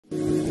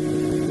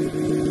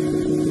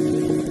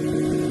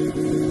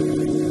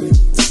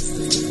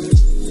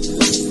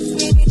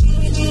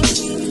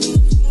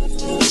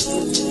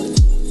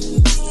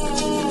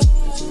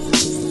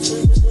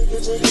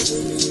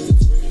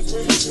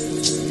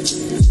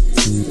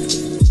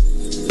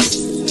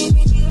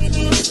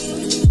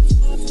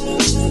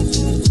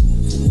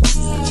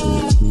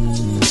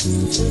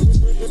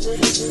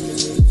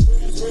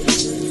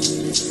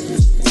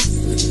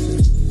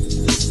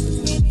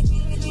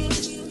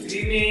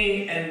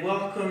and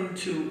welcome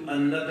to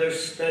another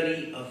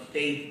study of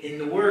faith in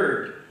the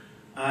Word.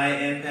 I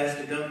am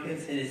Pastor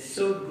Dunkins, and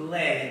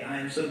I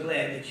am so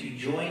glad that you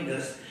joined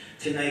us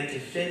tonight to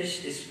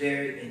finish this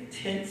very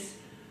intense,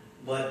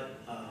 but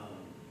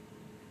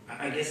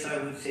I guess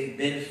I would say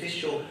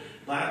beneficial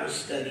Bible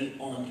study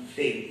on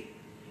faith.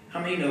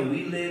 How many know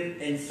we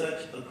live in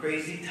such a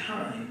crazy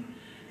time,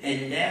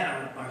 and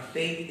now our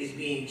faith is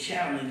being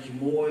challenged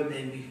more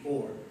than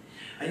before?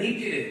 I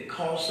need you to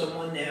call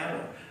someone now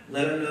or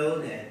let them know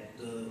that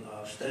the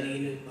study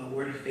in the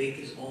Word of Faith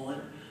is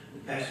on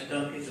with Pastor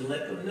Dunkins, and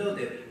let them know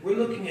that we're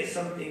looking at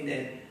something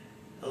that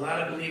a lot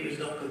of believers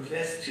don't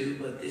confess to,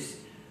 but this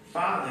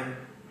Father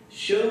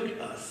showed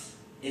us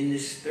in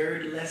this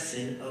third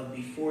lesson of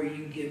Before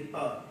You Give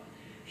Up.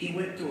 He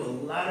went through a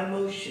lot of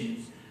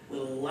motions with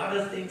a lot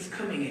of things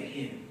coming at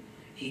him.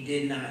 He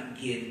did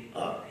not give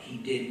up, he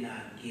did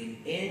not give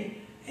in,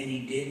 and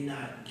he did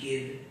not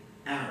give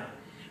out.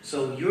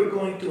 So you're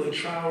going through a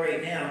trial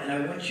right now, and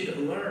I want you to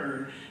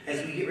learn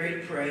as we get ready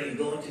to pray and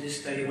go into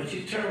this study. I want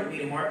you to turn with me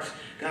to Mark's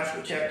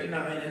Gospel chapter 9.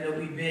 I know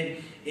we've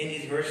been in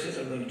these verses.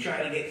 I'm going to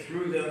try to get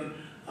through them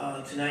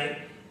tonight,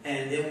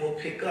 and then we'll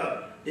pick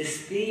up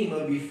this theme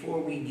of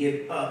before we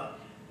give up,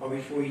 or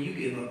before you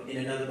give up, in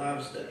another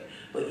Bible study.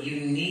 But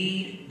you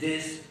need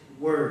this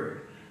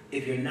word.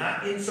 If you're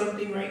not in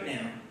something right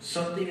now,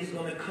 something is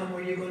going to come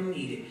where you're going to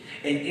need it.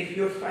 And if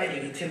you're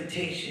fighting a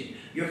temptation,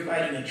 you're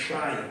fighting a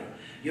trial,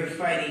 you're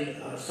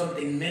fighting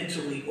something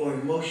mentally or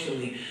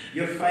emotionally,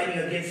 you're fighting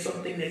against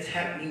something that's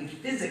happening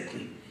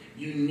physically,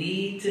 you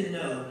need to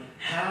know,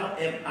 how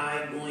am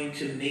I going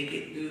to make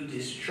it through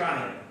this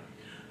trial?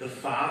 The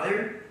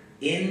Father,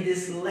 in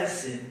this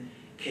lesson,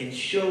 can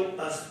show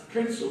us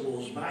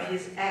principles by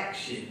his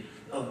action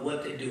of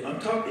what to do. I'm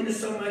talking to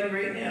somebody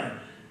right now.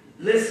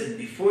 Listen,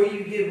 before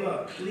you give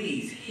up,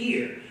 please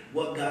hear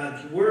what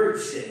God's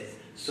word says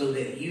so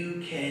that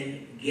you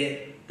can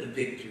get the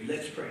victory.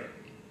 Let's pray.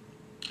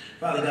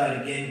 Father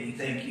God, again, we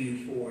thank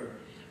you for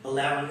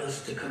allowing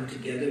us to come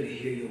together to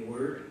hear your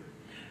word.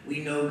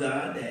 We know,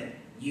 God, that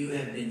you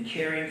have been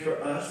caring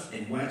for us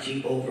and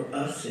watching over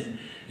us, and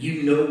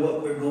you know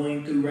what we're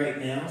going through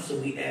right now, so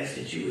we ask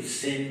that you would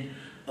send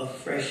a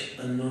fresh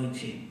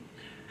anointing.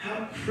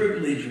 How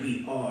privileged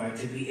we are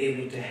to be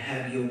able to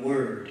have your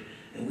word,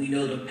 and we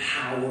know the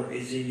power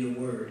is in your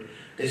word.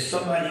 There's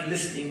somebody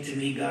listening to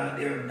me, God,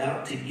 they're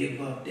about to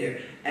give up. They're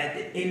at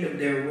the end of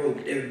their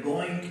rope. They're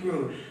going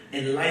through,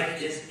 and life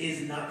just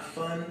is not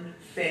fun,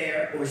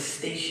 fair, or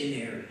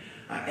stationary.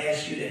 I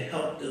ask you to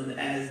help them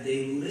as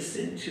they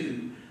listen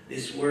to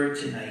this word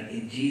tonight.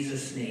 In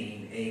Jesus'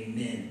 name,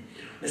 amen.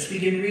 Let's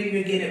begin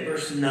reading again at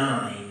verse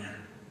 9.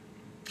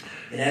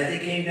 And as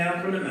they came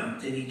down from the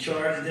mountain, he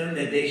charged them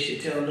that they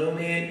should tell no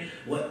man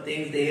what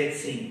things they had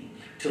seen,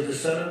 till the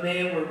Son of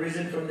Man were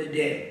risen from the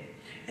dead.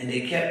 And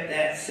they kept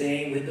that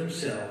saying with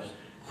themselves,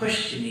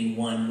 questioning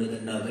one with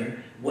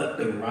another what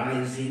the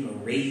rising or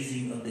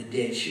raising of the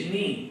dead should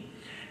mean.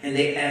 And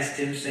they asked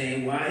him,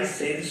 saying, why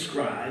say the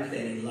scribes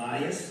that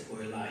Elias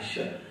or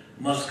Elisha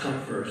must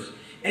come first?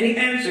 And he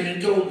answered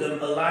and told them,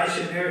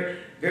 Elisha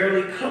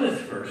verily cometh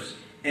first,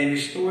 and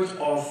restores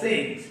all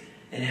things.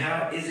 And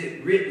how is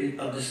it written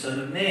of the Son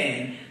of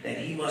Man, that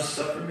he must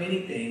suffer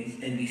many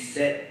things and be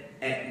set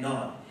at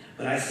naught?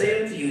 But I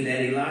say unto you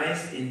that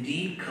Elias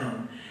indeed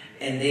come,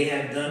 and they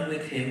have done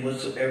with him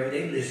whatsoever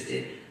they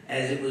listed,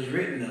 as it was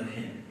written of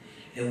him.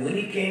 And when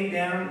he came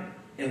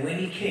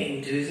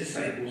to his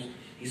disciples,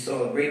 he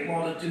saw a great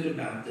multitude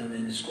about them,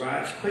 and the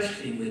scribes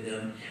questioning with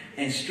them.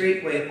 And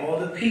straightway all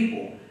the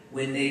people,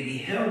 when they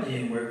beheld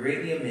him, were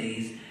greatly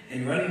amazed,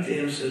 and running to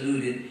him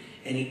saluted.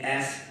 And he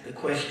asked the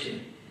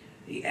question.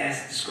 He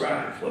asked the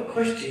scribes, what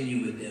question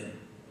you with them?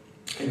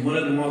 And one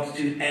of the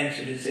multitude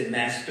answered and said,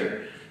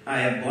 Master, I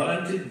have brought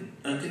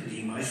unto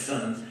thee my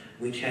sons,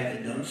 which hath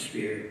a dumb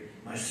spirit,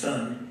 my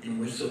son, and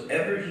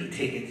wheresoever he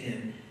taketh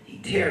him, he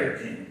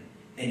teareth him,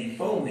 and he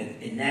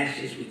foameth and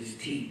gnasheth with his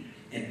teeth,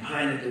 and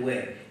pineth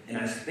away. And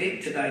I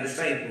spake to thy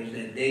disciples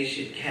that they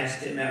should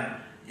cast him out,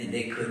 and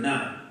they could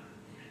not.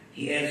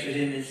 He answered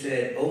him and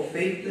said, O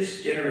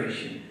faithless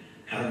generation,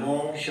 how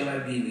long shall I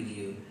be with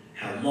you?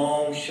 How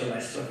long shall I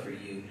suffer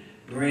you?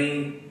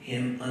 Bring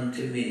him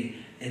unto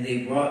me. And they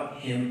brought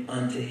him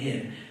unto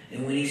him.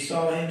 And when he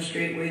saw him,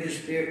 straightway the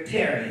spirit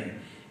tear him,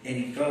 and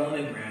he fell on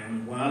the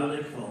ground, wallowed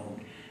and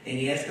foamed. And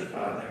he asked the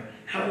Father,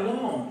 how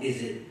long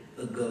is it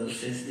ago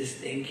since this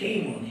thing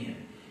came on him?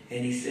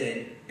 And he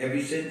said, ever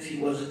since he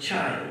was a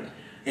child,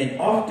 and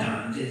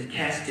oftentimes it has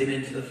cast him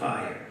into the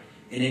fire,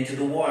 and into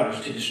the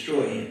waters to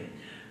destroy him.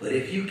 But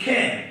if you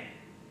can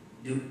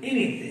do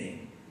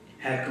anything,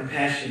 have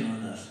compassion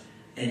on us,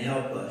 and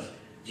help us.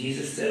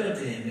 Jesus said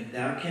unto him, if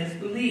thou canst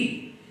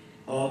believe,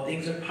 all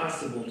things are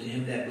possible to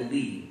him that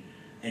believe.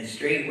 And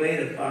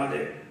straightway the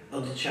father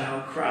of the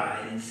child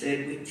cried, and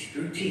said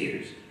through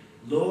tears,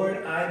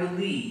 Lord, I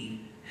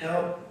believe,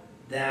 help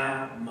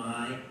thou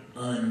my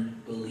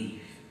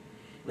unbelief.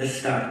 Let's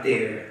stop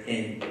there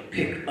and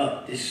pick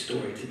up this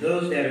story. To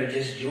those that are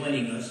just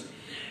joining us,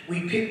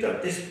 we picked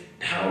up this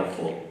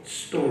powerful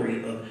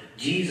story of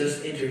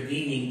Jesus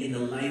intervening in the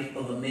life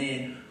of a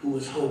man who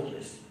was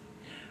hopeless.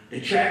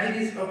 The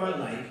tragedies of our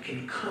life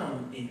can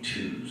come in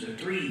 2s or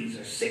 3s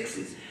or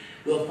 6s.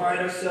 We'll find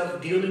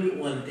ourselves dealing with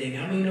one thing.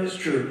 How many know it's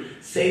true?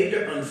 Saved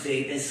or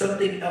unsaved, and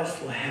something else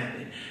will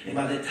happen. And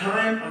by the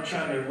time I'm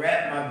trying to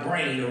wrap my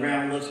brain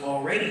around what's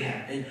already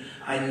happened,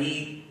 I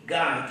need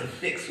God to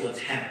fix what's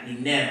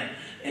happening now.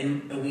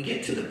 And we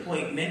get to the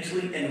point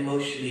mentally and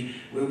emotionally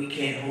where we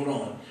can't hold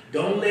on.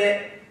 Don't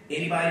let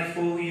anybody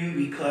fool you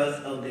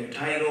because of their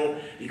title,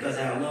 because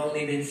how long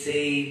they've been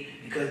saved,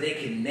 because they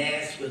can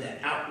mask with an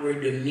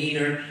outward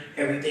demeanor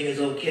everything is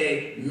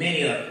okay.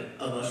 Many of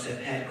us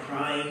have had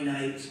crying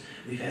nights.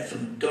 We've had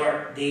some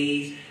dark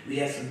days. We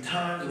had some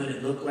times when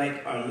it looked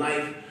like our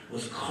life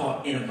was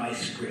caught in a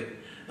vice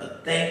grip.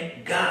 But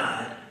thank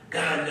God,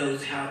 God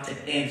knows how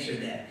to answer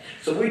that.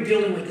 So we're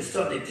dealing with the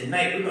subject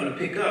tonight. We're going to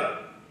pick up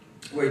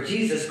where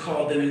Jesus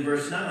called them in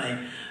verse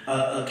 9,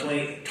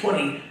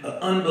 20,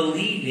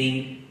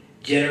 unbelieving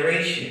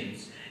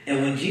generations.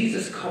 And when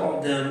Jesus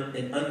called them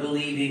an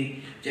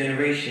unbelieving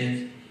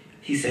generations,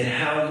 he said,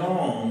 how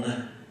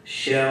long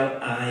shall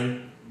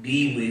I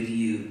be with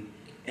you?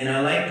 And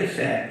I like the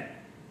fact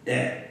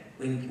that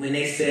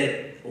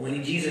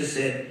when Jesus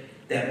said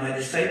that my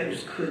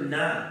disciples could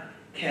not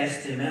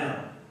cast him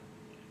out,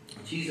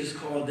 Jesus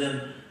called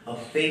them a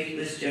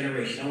faithless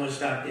generation. I want to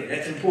stop there.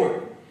 That's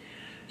important.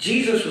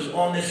 Jesus was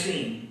on the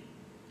scene,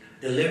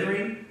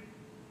 delivering,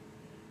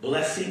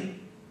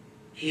 blessing,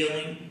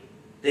 healing.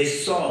 They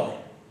saw it.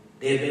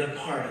 They had been a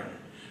part of it,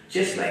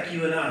 just like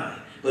you and I.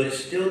 But it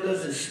still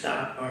doesn't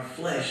stop our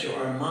flesh or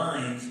our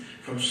minds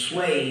from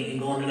swaying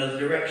and going another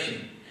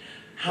direction.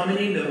 How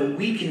many know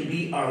we can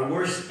be our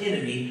worst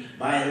enemy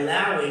by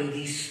allowing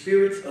these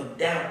spirits of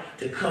doubt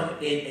to come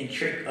in and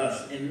trick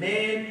us? And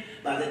man,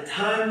 by the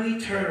time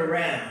we turn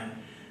around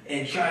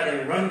and try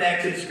to run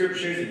back to the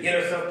scriptures and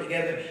get ourselves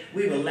together,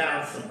 we've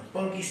allowed some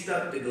funky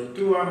stuff to go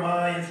through our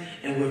minds,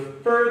 and we're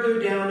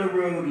further down the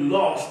road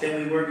lost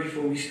than we were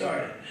before we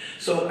started.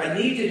 So I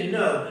need you to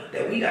know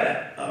that we got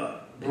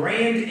to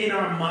brand in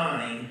our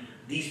mind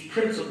these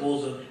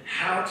principles of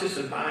how to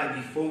survive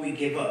before we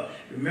give up.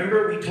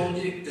 Remember, we told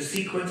you the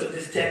sequence of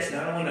this text,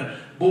 and I don't want to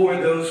bore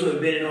those who have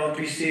been in all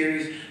 3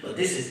 series, but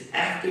this is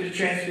after the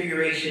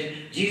transfiguration.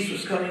 Jesus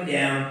was coming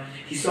down.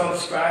 He saw the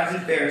scribes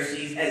and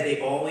Pharisees, as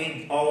they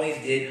always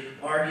did,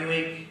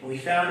 arguing. And we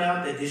found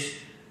out that this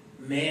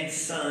man's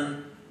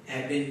son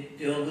had been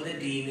filled with a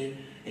demon,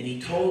 and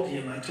he told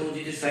him, I told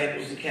your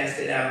disciples to cast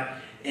it out,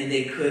 and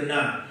they could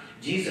not.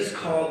 Jesus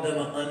called them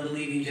an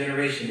unbelieving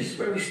generation. This is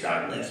where we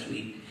stopped last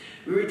week.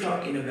 We were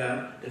talking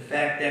about the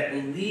fact that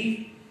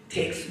belief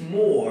takes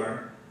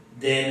more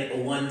than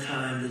a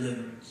one-time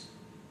deliverance.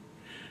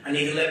 I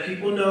need to let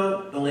people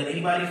know, don't let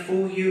anybody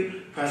fool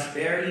you.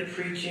 Prosperity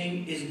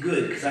preaching is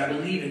good because I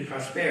believe in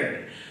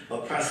prosperity.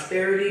 But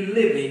prosperity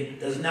living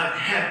does not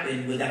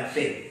happen without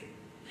faith.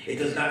 It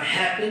does not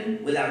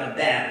happen without a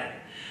battle.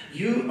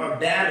 You are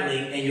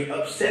battling and you're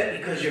upset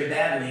because you're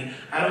battling.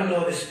 I don't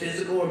know if it's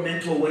physical or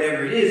mental,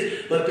 whatever it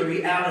is, but the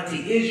reality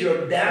is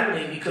you're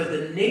battling because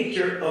the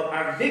nature of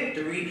our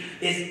victory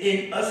is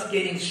in us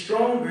getting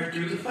stronger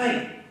through the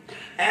fight.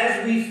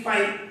 As we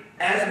fight,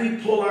 as we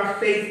pull our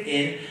faith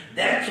in,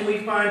 that's when we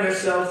find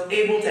ourselves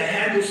able to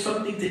handle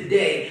something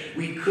today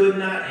we could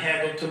not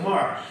handle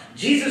tomorrow.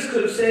 Jesus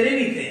could have said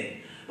anything.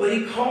 But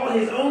he called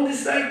his own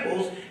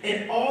disciples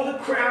and all the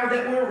crowd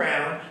that were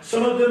around.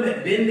 Some of them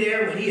had been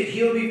there when he had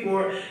healed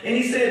before. And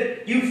he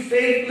said, you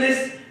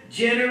faithless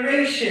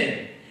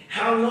generation,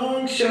 how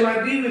long shall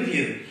I be with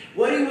you?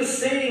 What he was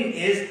saying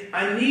is,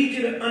 I need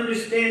you to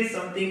understand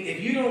something. If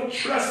you don't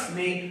trust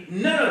me,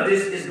 none of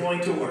this is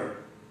going to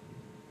work.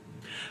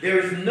 There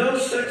is no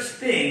such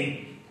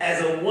thing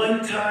as a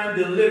one-time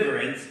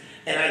deliverance,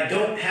 and I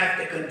don't have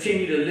to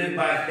continue to live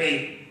by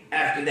faith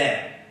after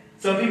that.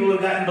 Some people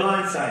have gotten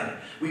blindsided.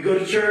 We go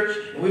to church,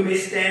 and we may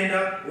stand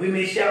up, we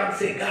may shout and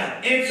say,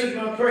 God answered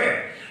my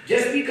prayer.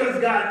 Just because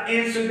God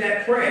answered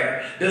that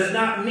prayer does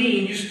not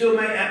mean you still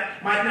might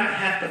not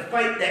have to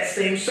fight that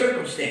same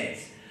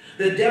circumstance.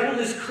 The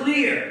devil is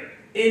clear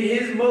in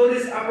his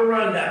modus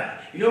operandi.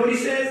 You know what he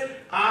says?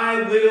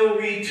 I will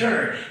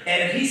return.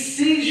 And if he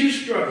sees you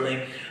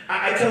struggling,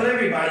 I tell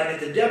everybody that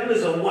the devil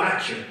is a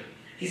watcher.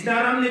 He's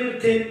not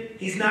omnipotent.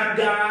 He's not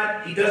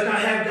God. He does not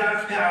have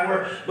God's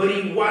power. But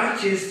he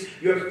watches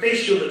your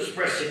facial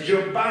expressions,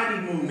 your body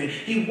movement.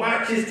 He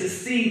watches to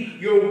see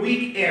your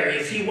weak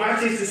areas. He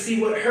watches to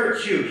see what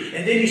hurts you.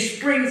 And then he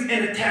springs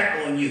an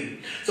attack on you.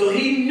 So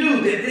he knew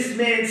that this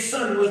man's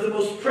son was the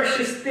most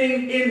precious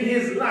thing in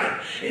his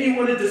life. And he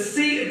wanted to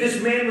see if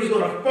this man was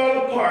going to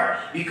fall apart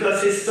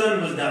because his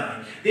son was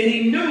dying. Then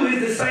he knew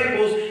his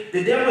disciples,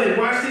 the devil had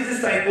watched his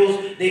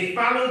disciples. They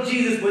followed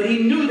Jesus, but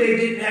he knew they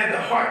didn't have the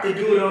heart to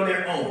do it on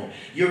their own.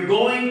 You're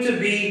going to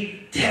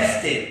be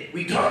tested.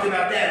 We talked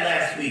about that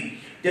last week.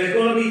 There's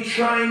going to be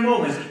trying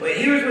moments. But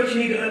here's what you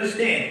need to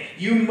understand.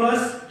 You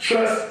must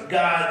trust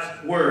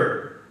God's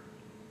word.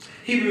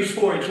 Hebrews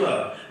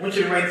 4:12. I want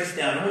you to write this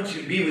down. I want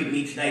you to be with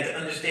me tonight to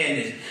understand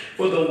this.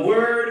 For the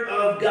word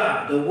of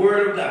God, the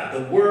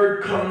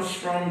word comes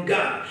from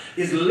God,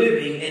 is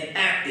living and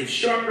active,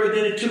 sharper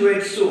than a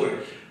two-edged sword,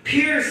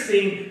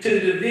 piercing to the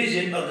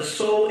division of the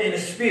soul and the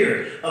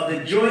spirit, of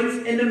the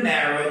joints and the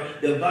marrow,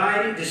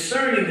 dividing,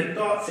 discerning the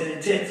thoughts and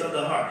intents of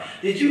the heart.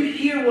 Did you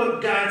hear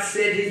what God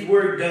said his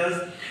word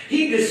does?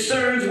 He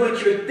discerns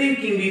what you're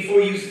thinking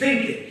before you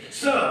think it.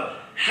 So,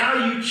 how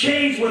you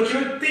change what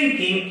you're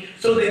thinking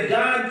so that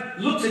God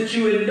looks at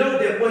you and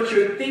knows that what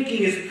you're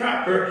thinking is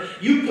proper.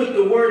 You put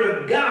the word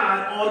of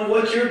God on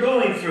what you're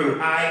going through.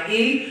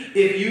 I.e.,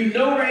 if you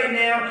know right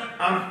now,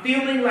 I'm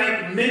feeling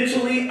like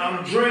mentally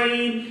I'm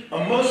drained,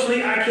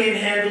 emotionally I can't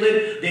handle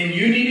it, then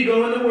you need to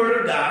go in the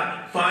word of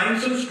God,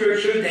 find some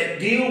scriptures that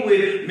deal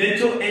with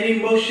mental and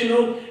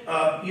emotional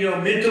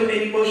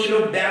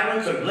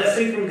balance or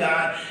blessing from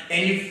God,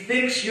 and you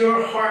fix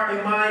your heart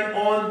and mind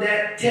on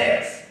that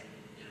text.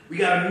 We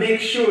got to make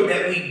sure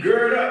that we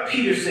gird up,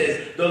 Peter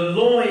says, the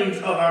loins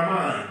of our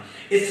mind.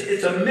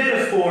 It's a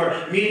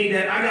metaphor, meaning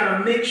that I got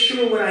to make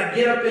sure when I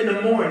get up in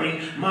the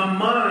morning, my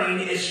mind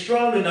is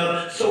strong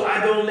enough so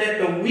I don't let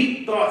the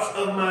weak thoughts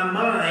of my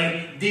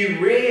mind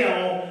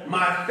derail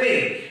my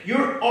faith.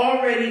 You're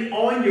already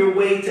on your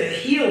way to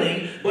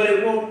healing, but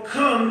it won't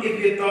come if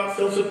your thoughts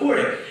don't support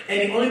it. And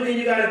the only thing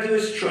you got to do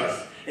is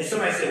trust. And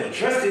somebody said, well,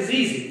 trust is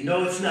easy.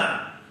 No, it's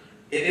not.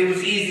 If it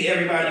was easy,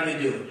 everybody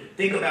would do it.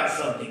 Think about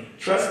something.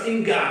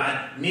 Trusting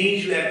God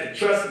means you have to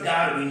trust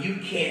God when you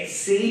can't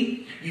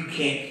see, you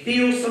can't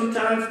feel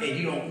sometimes, and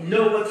you don't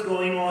know what's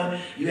going on.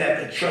 You have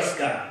to trust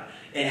God.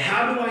 And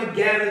how do I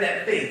gather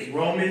that faith?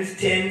 Romans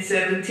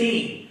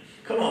 10:17.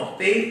 Come on,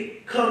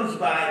 faith comes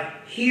by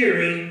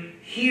hearing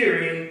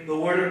the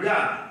word of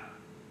God.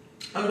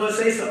 I'm going to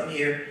say something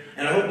here,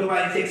 and I hope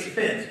nobody takes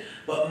offense.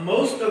 But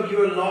most of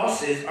your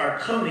losses are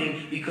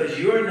coming because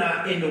you're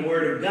not in the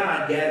word of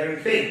God gathering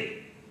faith.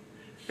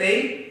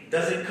 Faith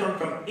doesn't come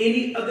from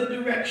any other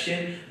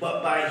direction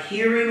but by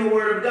hearing the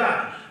word of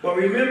God. But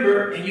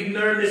remember, and you've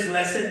learned this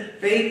lesson,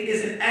 faith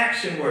is an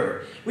action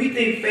word. We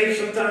think faith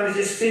sometimes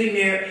is just sitting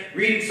there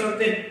reading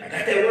something. I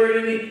got that word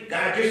in me.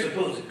 God, you're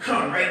supposed to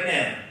come right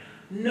now.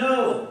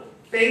 No.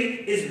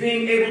 Faith is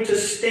being able to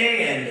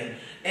stand.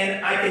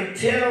 And I can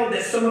tell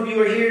that some of you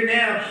are here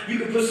now. You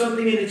can put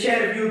something in the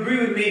chat if you agree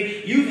with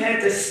me. You've had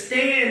to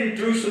stand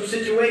through some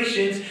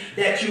situations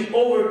that you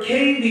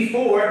overcame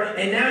before,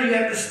 and now you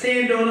have to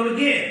stand on them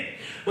again.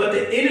 But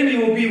the enemy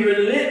will be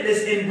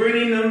relentless in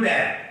bringing them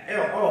back.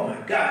 Oh my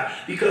God.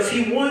 Because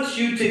he wants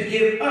you to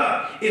give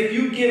up. If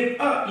you give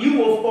up, you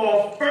will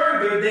fall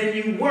further than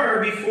you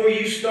were before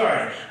you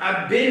started.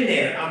 I've been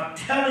there. I'm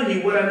telling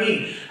you what I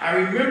mean. I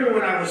remember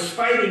when I was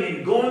fighting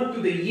and going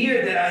through the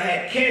year that I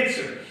had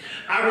cancer.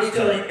 I was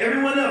telling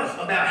everyone else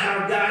about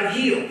how God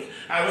heals.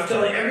 I was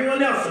telling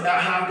everyone else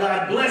about how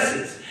God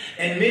blesses.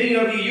 And many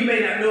of you may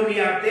not know me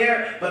out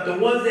there, but the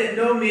ones that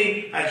know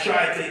me, I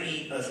tried to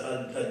eat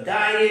a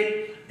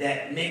diet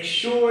that makes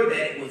sure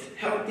that it was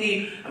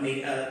healthy. I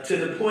mean, to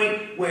the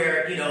point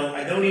where,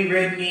 I don't eat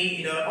red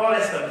meat, all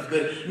that stuff is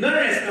good. None of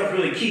that stuff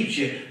really keeps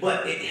you,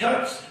 but it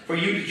helps for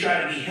you to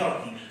try to be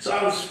healthy. So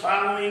I was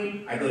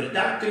following, I go to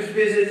doctor's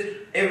visits.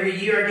 Every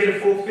year I get a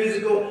full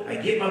physical, I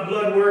get my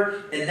blood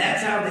work, and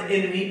that's how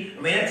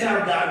that's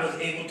how God was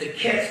able to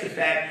catch the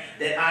fact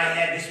that I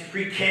had this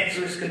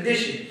precancerous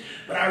condition.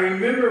 But I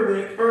remember when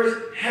it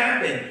first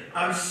happened,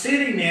 I'm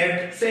sitting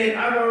there saying,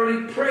 I've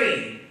already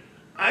prayed.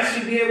 I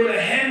should be able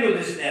to handle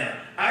this now.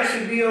 I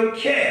should be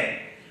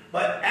okay.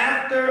 But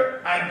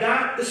after I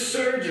got the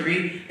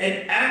surgery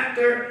and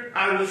after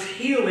I was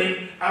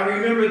healing, I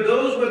remember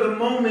those were the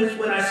moments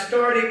when I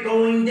started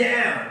going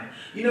down.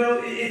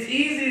 It's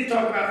easy to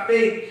talk about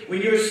faith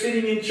when you're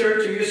sitting in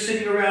church or you're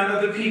sitting around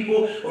other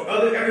people or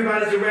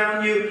everybody's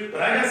around you.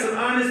 But I got some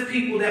honest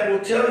people that will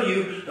tell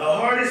you the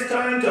hardest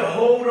time to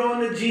hold on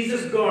to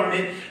Jesus'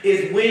 garment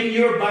is when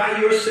you're by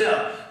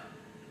yourself.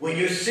 When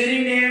you're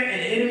sitting there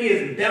and the enemy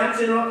is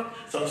bouncing off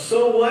some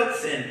so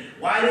whats and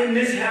why didn't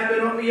this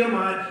happen off of your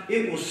mind,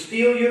 it will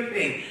steal your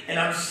faith. And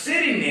I'm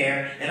sitting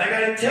there and I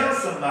got to tell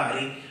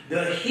somebody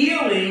the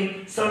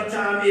healing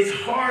sometimes is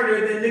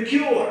harder than the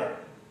cure.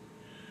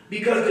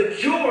 Because the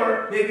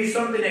cure may be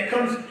something that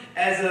comes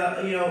as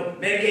a,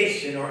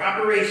 medication or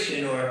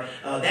operation or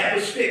that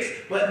was fixed.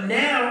 But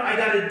now I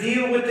got to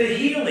deal with the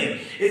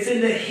healing. It's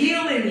in the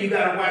healing you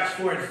got to watch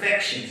for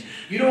infections.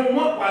 You don't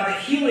want, while the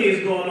healing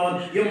is going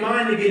on, your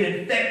mind to get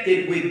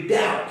infected with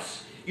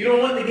doubts. You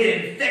don't want to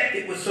get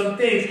infected with some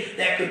things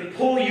that could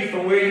pull you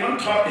from where you are. I'm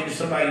talking to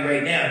somebody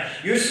right now.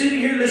 You're sitting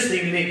here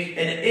listening to me,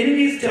 and the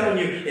enemy is telling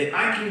you, if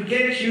I can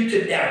get you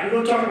to doubt. We're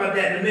going to talk about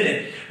that in a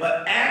minute.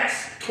 But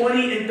Acts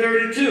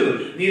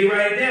 20:32, you need to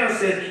write it down,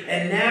 says,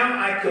 and now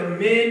I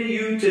commend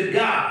you to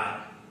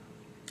God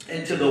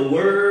and to the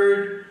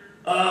word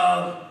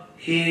of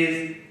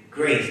his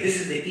grace.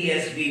 This is the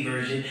ESV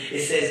version.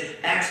 It says,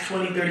 Acts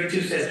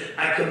 20:32 says,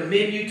 I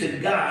commend you to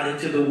God and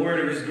to the word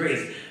of his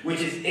grace,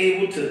 which is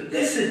able to,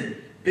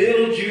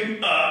 build you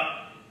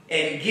up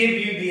and give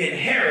you the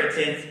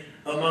inheritance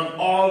among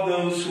all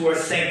those who are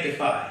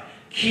sanctified.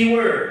 Key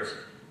words,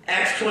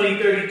 Acts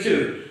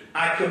 20:32.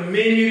 I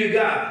commend you to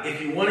God.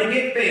 If you want to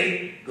get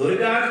faith, go to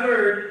God's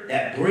word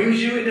that brings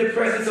you in the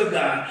presence of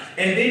God.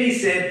 And then he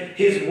said,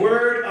 his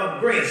word of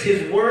grace.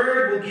 His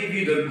word will give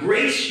you the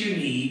grace you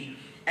need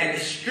and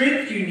the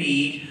strength you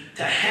need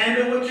to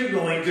handle what you're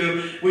going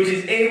through, which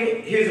is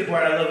able. Here's the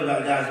part I love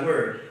about God's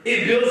word.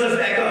 It builds us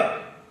back up.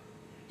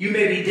 You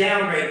may be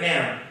down right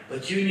now,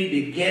 but you need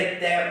to get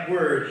that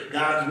word.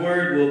 God's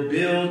word will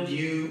build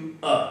you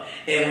up.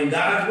 And when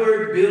God's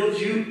word builds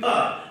you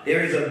up,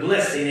 there is a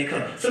blessing that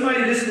comes.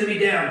 Somebody listen to me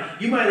down.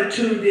 You might have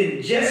tuned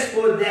in just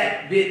for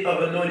that bit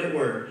of anointed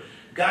word.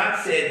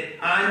 God said,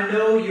 I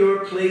know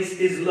your place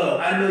is low.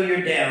 I know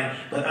you're down,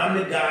 but I'm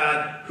the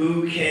God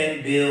who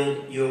can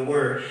build your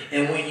word.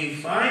 And when you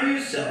find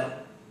yourself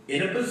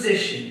in a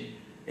position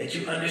that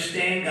you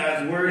understand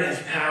God's word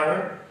has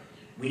power,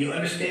 when you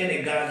understand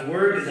that God's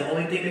word is the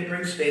only thing that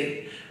brings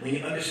faith, when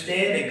you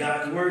understand that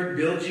God's word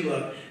builds you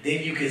up,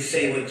 then you can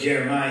say what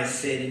Jeremiah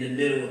said in the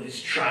middle of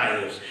his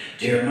trials.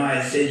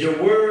 Jeremiah said,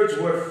 your words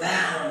were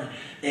found,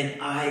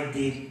 and I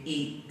did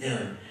eat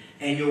them.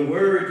 And your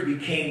words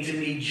became to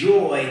me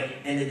joy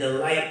and the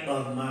delight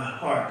of my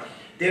heart.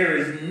 There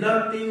is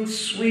nothing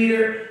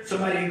sweeter.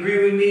 Somebody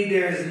agree with me?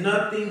 There is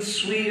nothing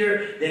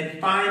sweeter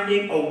than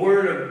finding a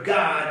word of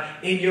God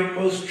in your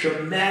most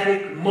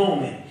traumatic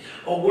moment.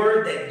 A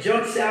word that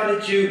jumps out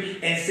at you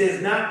and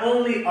says, not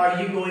only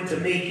are you going to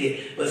make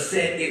it, but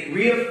said it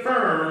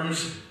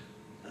reaffirms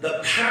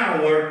the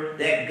power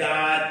that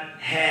God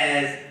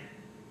has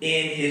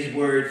in his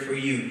word for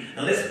you.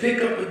 Now let's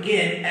pick up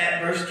again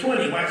at verse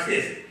 20. Watch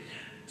this.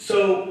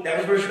 So that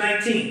was verse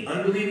 19,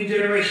 unbelieving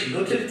generation.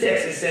 Go to the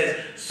text. It says,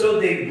 so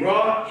they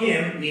brought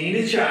him, meaning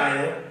the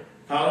child,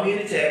 follow me in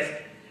the text.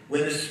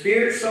 When the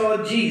spirit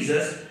saw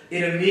Jesus,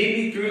 it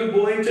immediately threw the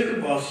boy into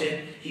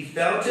convulsion. He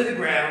fell to the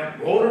ground,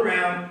 rolled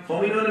around,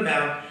 foaming on the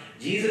mouth.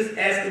 Jesus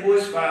asked the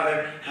boy's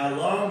father, how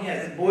long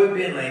has the boy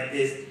been like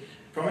this?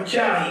 From a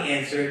child, he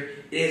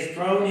answered, it has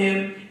thrown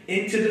him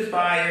into the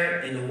fire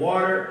and the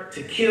water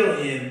to kill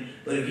him.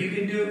 But if you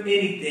can do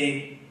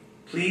anything,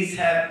 please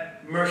have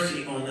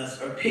mercy on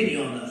us, or pity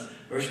on us.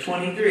 Verse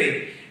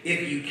 23.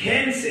 If you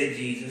can, said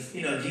Jesus.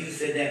 You know, Jesus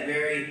said that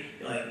very,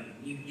 like,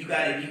 you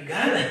gotta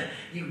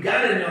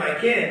know I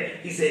can.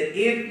 He said,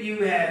 if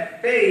you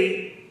have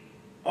faith,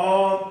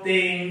 all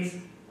things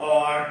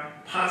are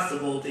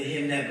possible to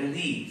him that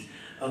believes.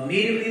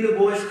 Immediately the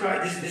boys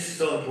cried. This is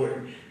so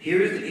important.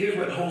 Here's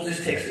what holds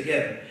this text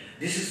together.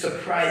 This is a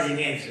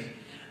surprising answer.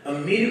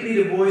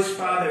 Immediately the boy's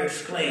father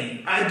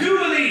exclaimed, I do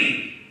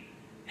believe.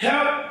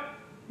 Help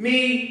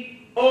me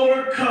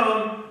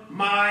overcome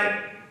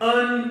my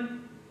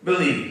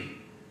unbelief.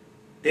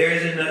 There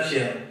is a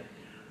nutshell.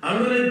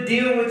 I'm going to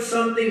deal with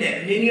something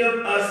that many of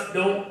us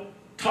don't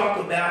talk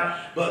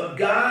about, but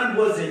God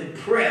was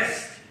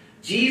impressed.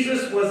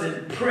 Jesus was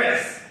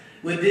impressed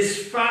with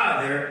this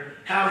father,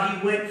 how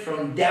he went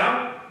from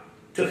doubt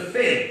to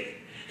faith.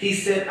 He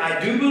said,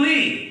 I do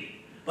believe,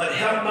 but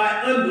help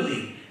my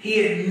unbelief. He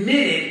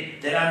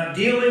admitted that I'm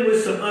dealing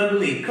with some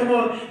unbelief. Come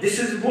on, this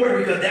is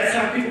important because that's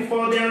how people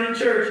fall down in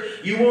church.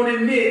 You won't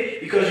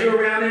admit because you're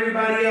around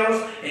everybody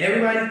else and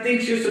everybody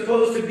thinks you're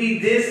supposed to be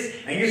this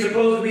and you're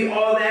supposed to be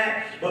all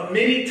that. But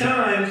many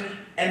times,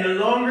 and the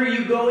longer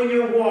you go in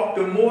your walk,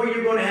 the more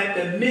you're going to have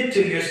to admit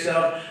to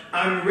yourself,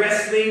 I'm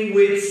wrestling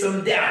with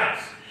some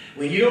doubts.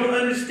 When you don't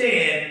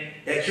understand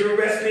that you're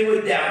wrestling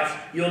with doubts,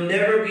 you'll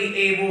never be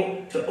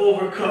able to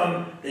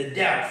overcome the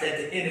doubts that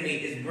the enemy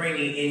is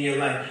bringing in your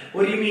life.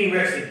 What do you mean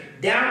wrestling?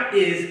 Doubt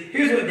is,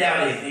 here's what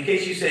doubt is, in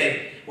case you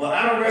say, well,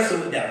 I don't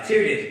wrestle with doubts.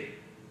 Here it is.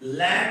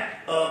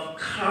 Lack of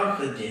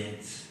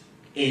confidence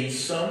in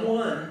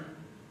someone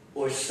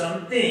or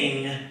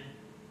something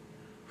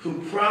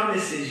who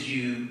promises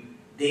you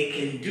they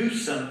can do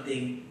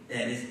something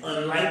that is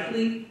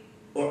unlikely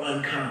or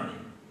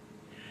uncommon.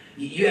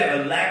 You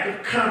have a lack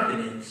of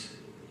confidence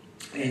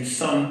in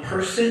some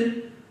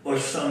person or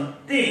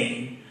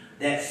something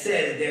that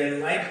says they're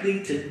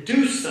likely to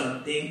do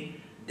something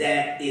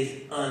that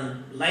is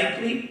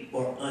unlikely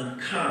or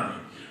uncommon.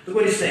 Look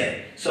what he's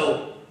saying.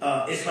 So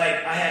it's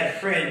like I had a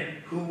friend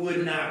who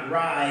would not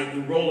ride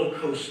the roller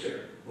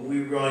coaster when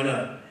we were growing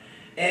up.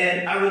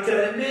 And I would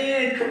tell him,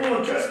 man, come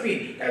on, trust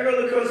me, that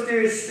roller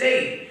coaster is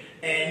safe.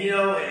 And, you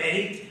know,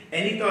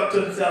 and he thought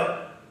to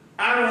himself,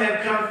 I don't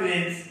have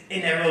confidence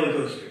in that roller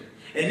coaster.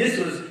 And this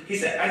was, he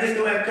said, I just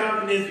don't have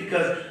confidence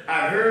because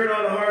I've heard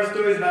all the horror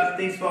stories about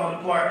things falling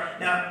apart.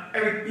 Now,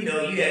 you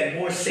had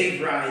more safe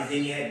rides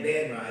than you had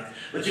bad rides.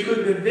 But you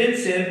couldn't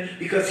convince him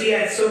because he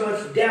had so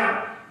much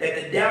doubt that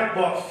the doubt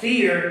brought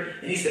fear.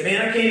 And he said,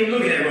 man, I can't even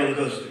look at that roller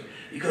coaster.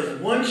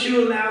 Because once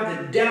you allow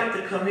the doubt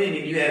to come in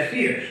and you have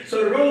fear.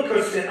 So the roller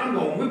coaster said, I'm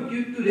going to whip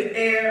you through the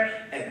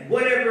air at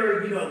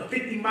whatever,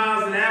 50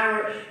 miles an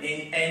hour.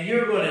 And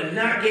you're going to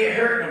not get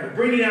hurt. And I'm going to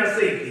bring you down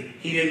safely.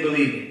 He didn't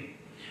believe it.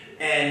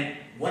 And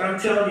what I'm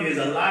telling you is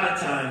a lot of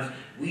times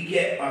we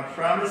get our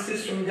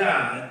promises from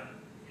God,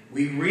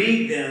 we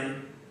read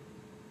them,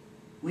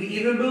 we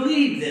even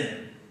believe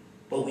them,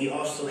 but we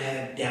also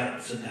have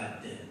doubts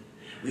about them.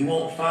 We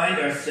won't find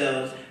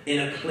ourselves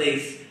in a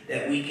place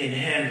that we can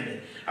handle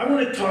it. I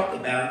want to talk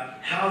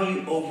about how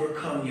you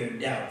overcome your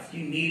doubts.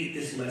 You needed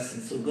this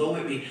lesson, so go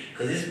with me,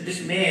 because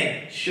this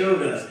man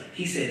showed us.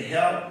 He said,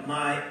 help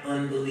my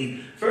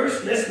unbelief.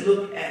 First, let's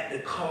look at the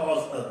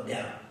cause of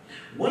doubt.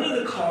 One of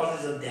the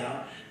causes of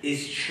doubt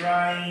is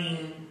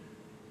trying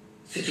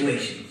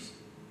situations.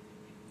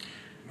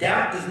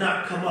 Doubt does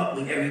not come up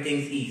when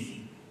everything's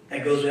easy.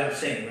 That goes without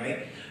saying,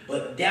 right?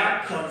 But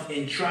doubt comes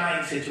in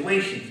trying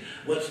situations.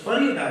 What's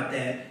funny about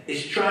that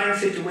is trying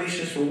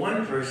situations for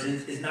one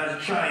person is not a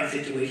trying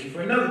situation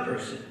for another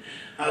person.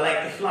 I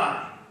like to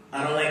fly.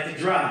 I don't like to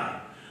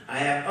drive. I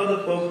have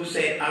other folks who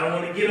say, I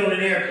don't want to get on an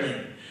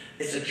airplane.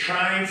 It's a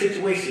trying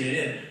situation.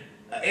 And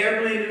an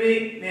airplane to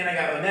me, man, I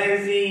got a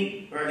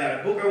magazine, or I got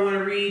a book I want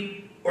to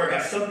read, or I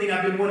got something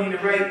I've been wanting to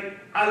write.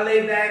 I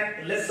lay back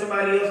and let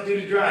somebody else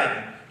do the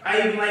driving. I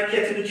even like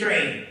catching the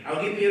train.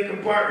 I'll get me a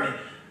compartment.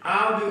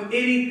 I'll do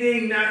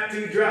anything not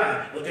to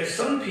drive. But there's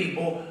some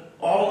people,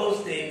 all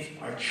those things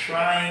are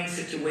trying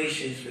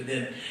situations for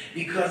them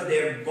because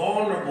they're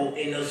vulnerable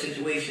in those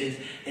situations,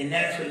 and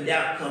that's when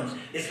doubt comes.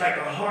 It's like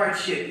a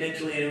hardship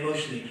mentally and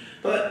emotionally.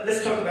 But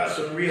let's talk about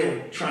some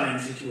real trying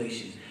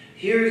situations.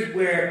 Here's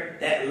where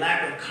that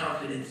lack of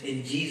confidence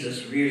in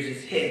Jesus rears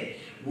its head.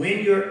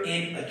 When you're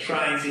in a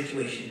trying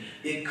situation,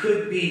 it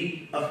could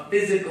be a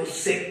physical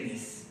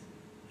sickness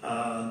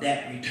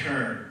that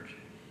returned.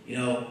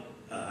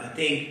 I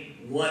think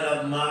one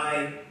of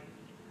my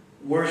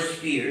worst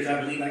fears,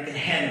 I believe I can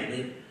handle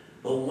it,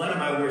 but one of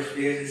my worst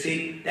fears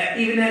is, that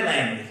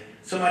language.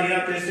 Somebody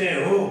out there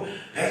saying, oh,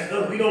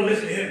 we don't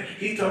listen to him.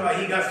 He's talking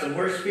about he got some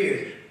worst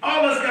fears.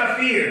 All of us got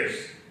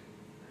fears.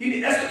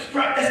 That's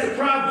the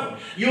problem.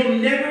 You'll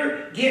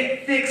never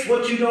get fixed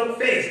what you don't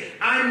face.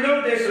 I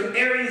know there's some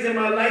areas in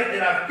my life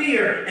that I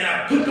fear, and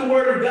I put the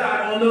word of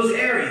God on those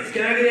areas.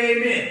 Can I get an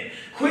amen?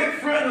 Quit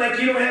fronting like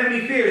you don't have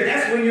any fears.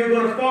 That's when you're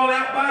going to fall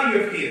out by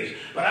your fears.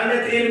 But I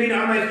let the enemy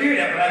know I might fear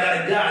that, but I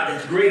got a God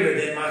that's greater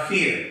than my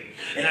fear.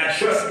 And I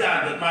trust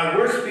God. But my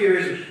worst fear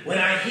is when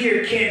I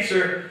hear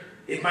cancer,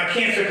 if my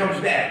cancer comes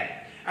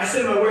back. I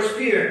said my worst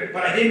fear,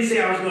 but I didn't say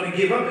I was going to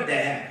give up if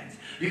that happens.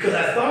 Because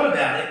I thought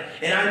about it,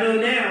 and I know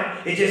now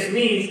it just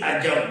means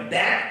I jump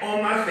back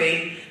on my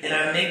faith, and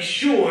I make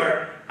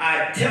sure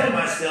I tell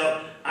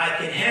myself I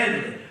can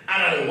handle it.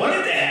 I don't want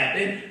it to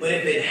happen, but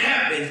if it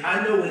happens,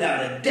 I know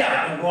without a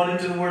doubt I'm going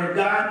into the Word of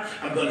God.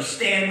 I'm going to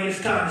stand when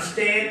it's time to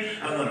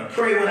stand. I'm going to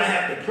pray when I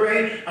have to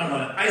pray. I'm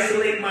going to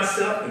isolate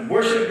myself and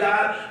worship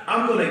God.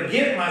 I'm going to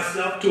get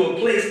myself to a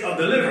place of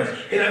deliverance.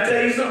 Can I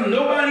tell you something?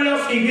 Nobody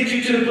else can get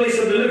you to the place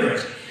of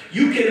deliverance.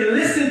 You can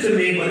listen to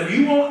me, but if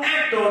you won't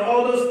act on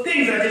all those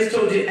things I just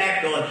told you to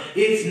act on,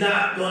 it's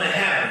not going to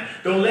happen.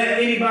 Don't let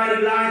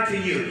anybody lie to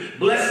you.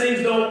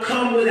 Blessings don't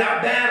come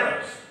without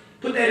battles.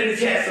 Put that in the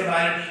chat,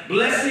 somebody.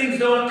 Blessings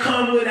don't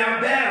come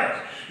without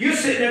battles. You're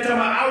sitting there talking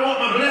about, I want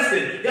my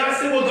blessing. God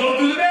said, well, go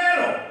through the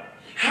battle.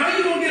 How are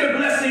you going to get a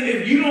blessing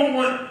if you don't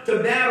want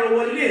to battle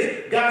what it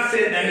is? God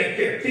said, now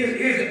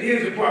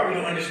here's the part we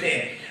don't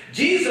understand.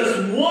 Jesus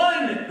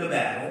won the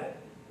battle,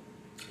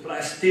 but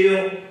I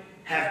still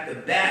have to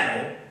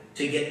battle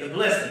to get the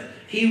blessing.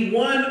 He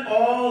won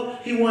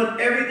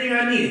everything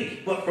I needed.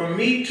 But for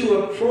me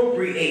to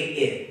appropriate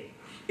it,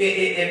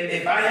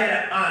 if I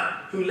had an aunt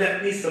who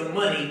left me some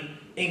money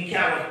in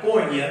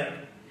California,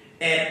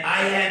 and I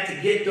had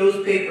to get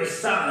those papers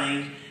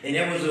signed, and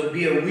there was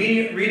be a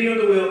reading of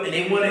the will, and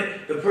they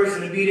wanted the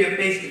person to be there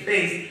face to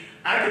face,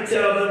 I could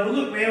tell them, well,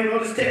 look, man, with all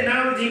this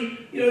technology,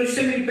 you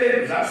send me the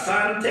papers. I'll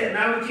sign the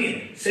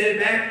technology and send it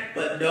back.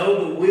 But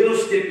no, the will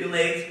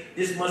stipulates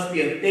this must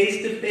be a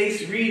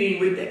face-to-face reading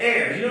with the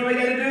heirs. You know what I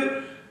got to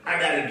do? I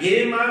got to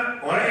get on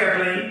an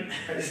airplane.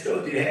 I just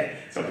told you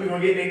that. Some people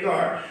don't get in their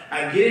car.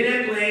 I get in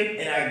that plane,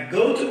 and I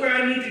go to where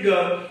I need to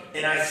go,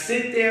 and I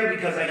sit there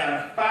because I got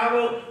to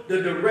follow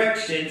the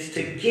directions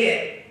to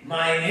get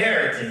my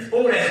inheritance.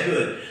 Oh, that's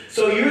good.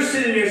 So you're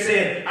sitting there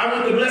saying, I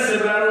want the blessing,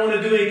 but I don't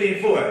want to do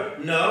anything for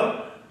it.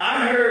 No.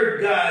 I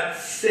heard God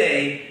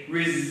say,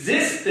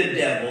 resist the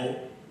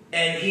devil,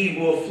 and he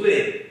will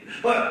flee.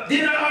 But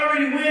didn't I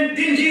already win?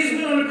 Didn't Jesus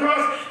win on the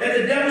cross that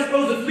the devil's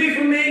supposed to flee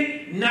from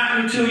me?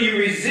 Not until you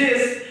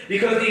resist,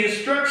 because the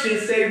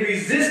instructions say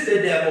resist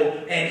the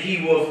devil and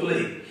he will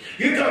flee.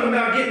 You're talking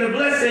about getting a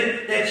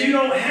blessing that you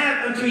don't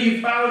have until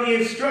you follow the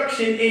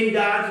instruction in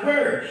God's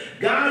word.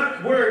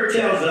 God's word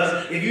tells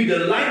us if you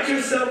delight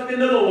yourself in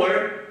the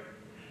Lord,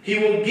 he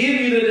will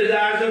give you the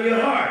desires of your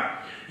heart.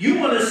 You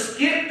want to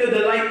skip the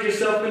delight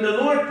yourself in the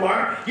Lord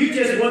part. You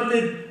just want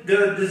the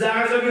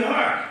desires of your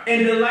heart.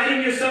 And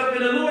delighting yourself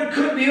in the Lord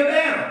could be a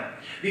battle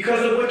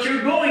because of what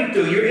you're going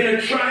through. You're in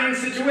a trying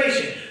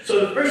situation.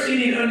 So the first thing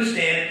you need to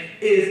understand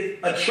is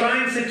a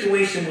trying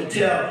situation will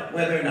tell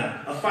whether or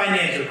not. A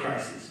financial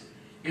crisis.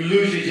 You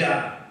lose your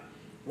job.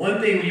 One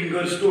thing when you can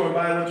go to the store and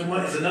buy what you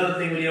want, it's another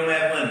thing when you don't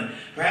have money.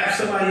 Perhaps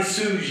somebody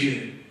sues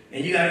you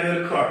and you got to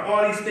go to court.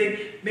 All these things.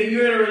 Maybe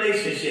you're in a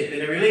relationship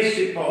and the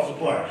relationship falls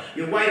apart.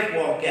 Your wife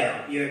walks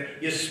out.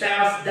 Your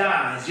spouse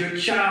dies. Your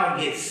child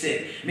gets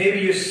sick. Maybe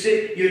you're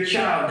sick, your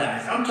child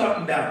dies. I'm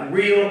talking about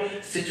real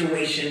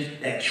situations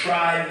that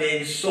try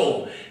men's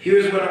soul.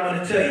 Here's what I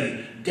want to tell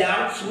you.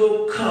 Doubts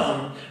will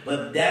come,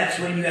 but that's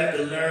when you have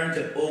to learn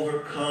to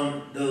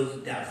overcome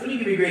those doubts. Let me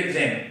give you a great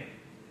example.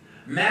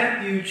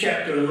 Matthew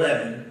chapter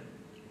 11.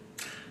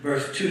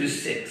 Verse 2 to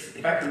 6.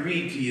 If I could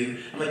read to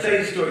you, I'm going to tell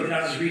you the story, then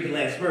I'll just read the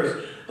last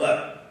verse.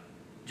 But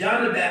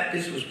John the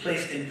Baptist was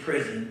placed in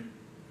prison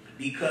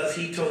because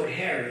he told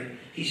Herod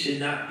he should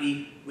not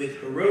be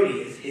with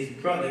Herodias, his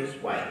brother's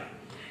wife.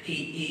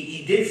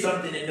 He did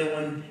something that no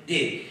one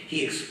did.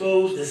 He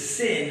exposed the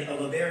sin of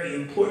a very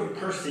important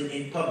person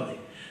in public.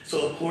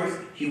 So, of course,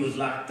 he was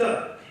locked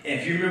up. And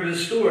if you remember the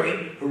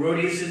story,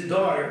 Herodias'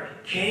 daughter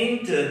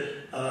came to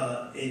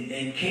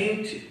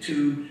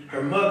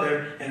her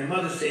mother, and her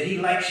mother said, he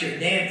likes your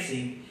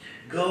dancing.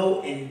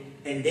 Go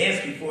and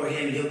dance before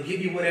him, and he'll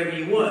give you whatever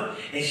you want.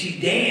 And she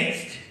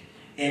danced,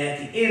 and at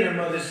the end, her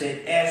mother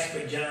said, ask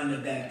for John the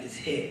Baptist's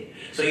head.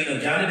 So,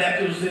 John the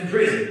Baptist was in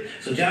prison.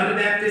 So John the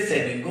Baptist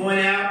had been going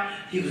out.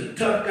 He was a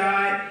tough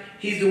guy.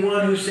 He's the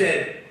one who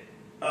said,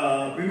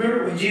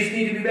 remember when Jesus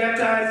needed to be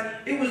baptized?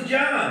 It was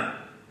John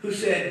who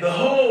said,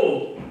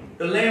 behold,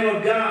 the Lamb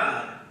of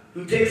God,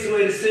 who takes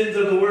away the sins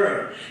of the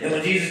world. And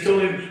when Jesus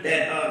told him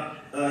that,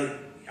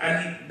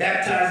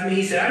 baptize me,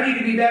 he said, I need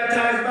to be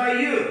baptized by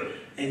you.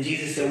 And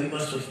Jesus said, we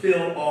must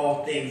fulfill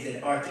all things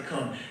that are to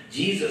come.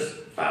 Jesus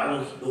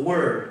follows the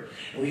word.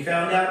 And we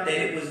found out that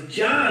it was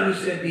John who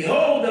said,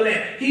 behold the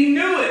Lamb. He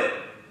knew it.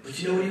 But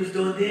you know what he was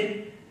doing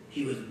then?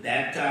 He was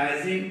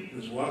baptizing. He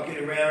was walking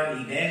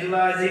around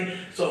evangelizing.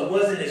 So it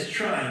wasn't as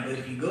trying. But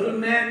if you go to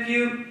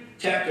Matthew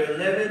chapter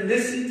 11,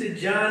 listen to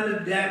John the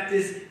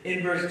Baptist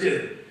in verse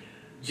 2.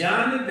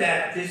 John the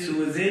Baptist,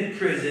 who was in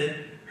prison,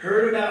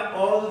 heard about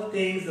all the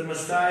things the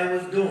Messiah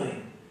was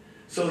doing.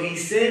 So he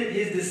sent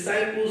his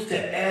disciples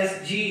to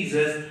ask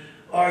Jesus,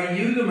 are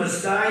you the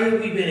Messiah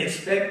we've been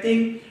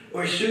expecting,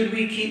 or should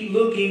we keep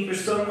looking for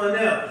someone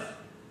else?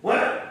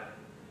 What?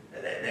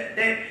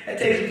 That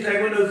takes me to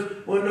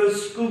like one of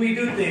those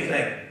Scooby-Doo things,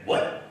 like,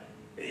 what?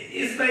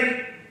 It's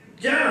like,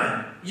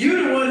 John,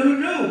 you're the one who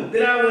knew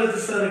that I was the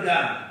Son of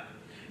God.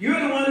 You're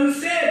the one who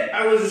said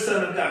I was the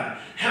Son of God.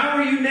 How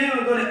are you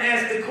now going to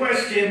ask the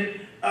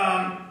question,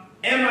 am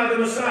I the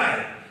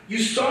Messiah? You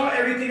saw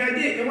everything I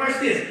did. And watch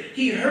this.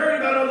 He heard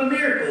about all the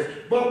miracles.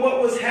 But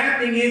what was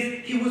happening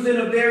is he was in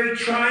a very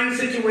trying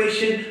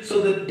situation,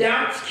 so the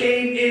doubts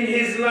came in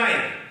his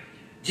life.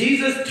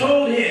 Jesus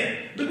told him.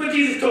 Look what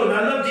Jesus told him.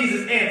 I love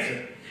Jesus'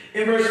 answer.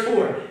 In verse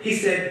 4, he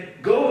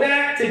said, go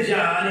back to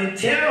John and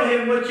tell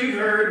him what you've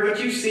heard,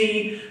 what you've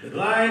seen. The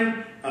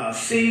blind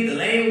see, the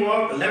lame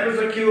walk, the lepers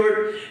are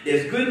cured.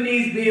 There's good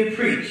news being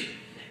preached.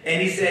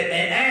 And he said,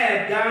 and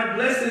add, God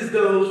blesses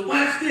those,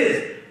 watch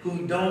this,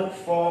 who don't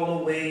fall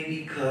away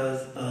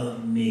because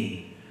of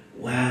me.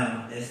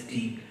 Wow, that's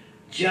deep.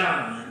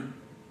 John,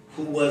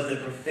 who was the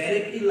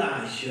prophetic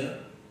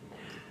Elijah,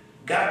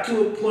 got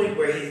to a point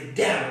where his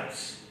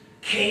doubts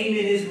came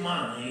in his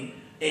mind,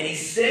 and he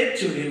said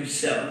to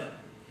himself,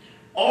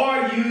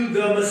 are you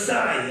the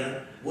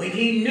Messiah? When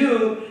he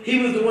knew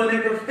he was the one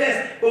that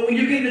professed. But when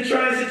you get in a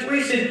trying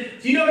situation,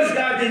 you notice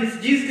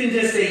Jesus didn't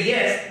just say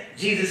yes.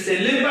 Jesus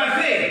said, live by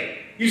faith.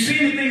 You've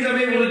seen the things I'm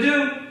able to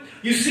do.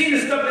 You've seen the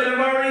stuff that I've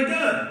already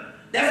done.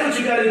 That's what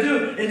you got to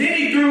do. And then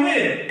he threw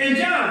in, and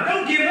John,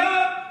 don't give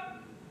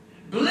up.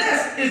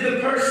 Blessed is the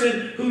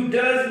person who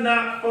does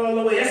not fall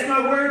away. That's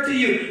my word to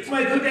you.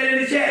 Somebody put that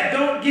in the chat.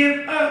 Don't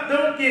give up.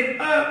 Don't give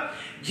up.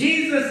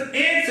 Jesus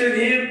answered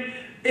him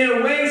in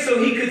a way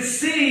so he could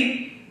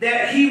see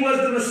that he was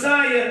the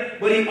Messiah,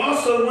 but he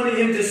also wanted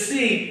him to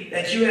see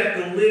that you have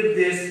to live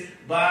this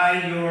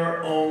by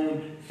your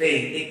own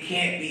faith. It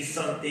can't be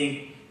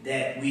something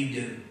that we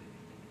do.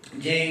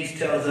 James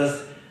tells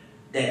us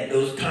that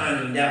those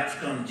times when doubts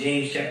come,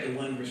 James chapter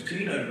 1, verse 2,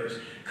 you know the verse,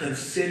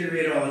 consider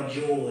it all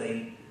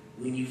joy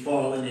when you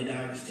fall into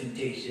diverse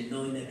temptation,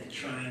 knowing that the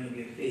trying of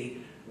your faith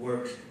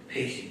works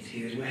patience.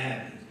 Here's what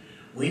happens.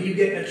 When you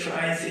get in a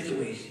trying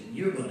situation,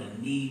 you're going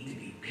to need to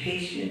be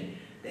patient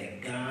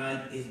that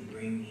God is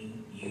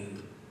bringing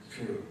you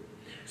through.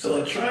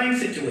 So a trying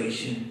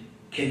situation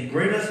can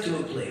bring us to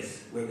a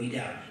place where we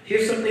doubt.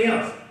 Here's something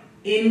else.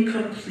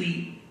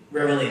 Incomplete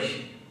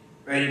revelation.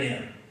 Write it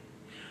down.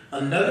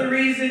 Another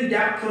reason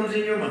doubt comes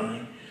in your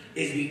mind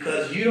is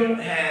because you don't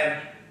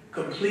have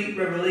complete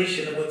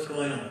revelation of what's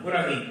going on. What do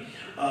I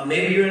mean?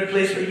 Maybe you're in a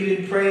place where you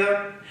didn't pray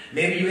up.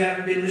 Maybe you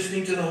haven't been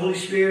listening to the Holy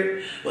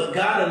Spirit. But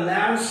God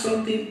allows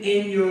something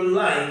in your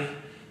life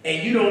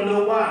and you don't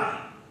know why.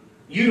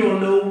 You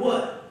don't know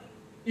what.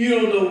 You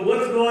don't know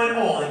what's going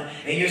on.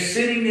 And you're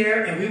sitting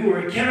there and we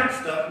will recount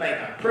stuff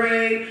like I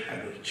pray, I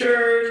go to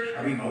church,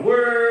 I read my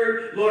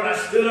word. Lord, I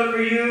stood up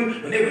for you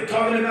when they were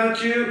talking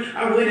about you.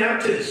 I went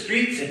out to the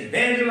streets and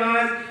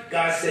evangelized.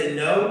 God said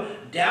no.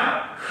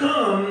 Doubt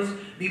comes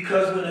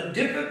Because when a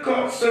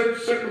difficult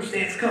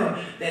circumstance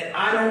comes that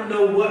I don't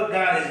know what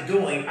God is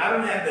doing, I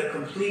don't have the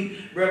complete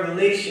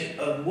revelation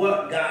of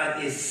what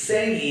God is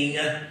saying,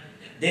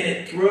 then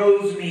it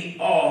throws me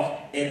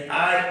off and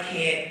I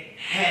can't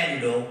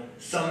handle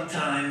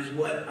sometimes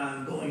what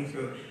I'm going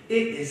through.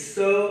 It is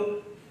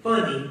so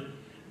funny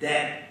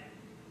that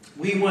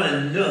we want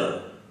to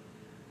know.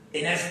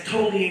 And that's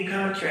totally in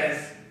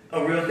contrast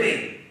of real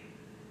faith.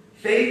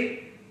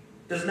 Faith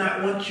does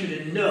not want you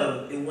to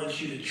know, it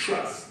wants you to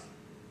trust.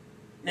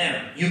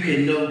 Now, you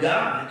can know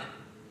God,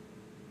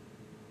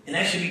 and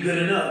that should be good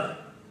enough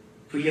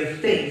for your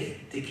faith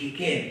to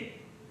kick in.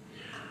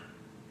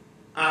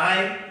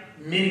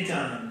 Many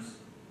times,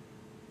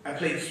 I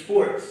played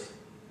sports,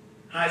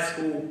 high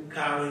school,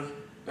 college,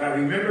 but I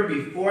remember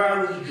before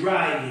I was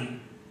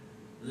driving,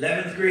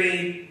 11th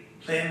grade,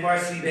 playing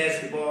varsity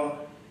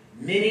basketball,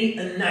 many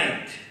a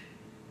night,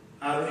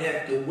 I would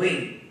have to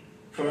wait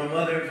for my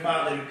mother and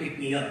father to pick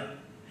me up.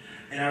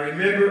 And I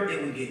remember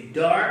it would get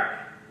dark.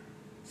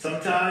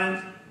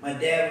 Sometimes my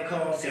dad would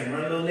call and say, I'm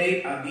running a little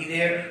late, I'll be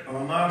there. Or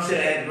my mom said,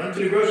 I had to run to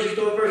the grocery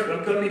store first, but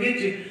I'm coming to get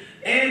you.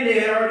 And they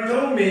had already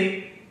told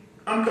me,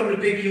 I'm coming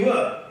to pick you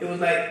up. It was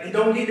like, and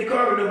don't get in the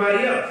car with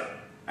nobody else.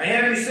 I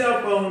didn't have any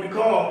cell phone to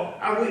call.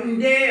 I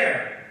wouldn't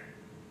dare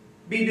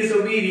be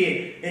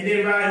disobedient and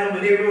then ride home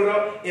and they rode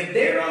off. If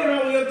they rode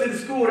all the way up to the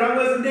school and I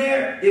wasn't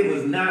there, it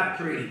was not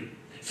pretty.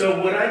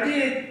 So what I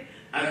did,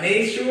 I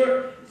made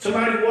sure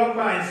somebody walked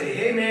by and said,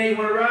 hey man, you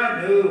want to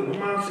ride? No, my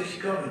mom said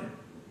she's coming.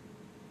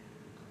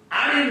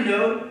 I didn't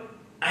know.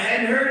 I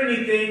hadn't heard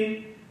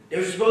anything. They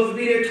were supposed to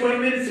be there 20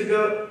 minutes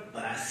ago,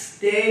 but I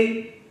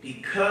stayed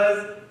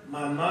because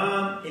my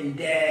mom and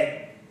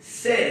dad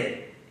said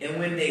it. And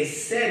when they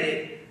said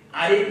it,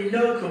 I didn't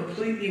know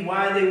completely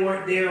why they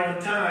weren't there on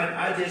time.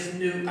 I just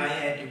knew I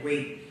had to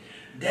wait.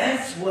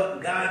 That's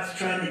what God's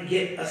trying to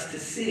get us to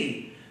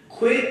see.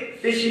 Quit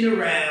fishing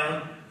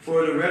around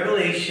for the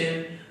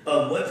revelation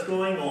of what's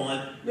going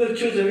on. You know, the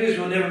children of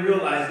Israel never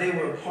realized they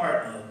were a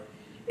part of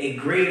a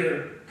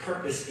greater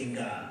purpose in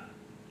God.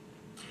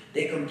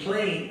 They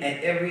complain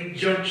at every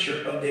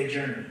juncture of their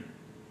journey.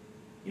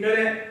 You know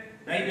that?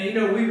 Right? Now, you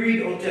know, we read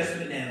the Old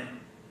Testament now.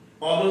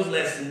 All those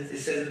lessons, it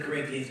says in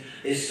Corinthians,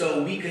 is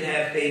so we could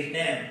have faith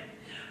now.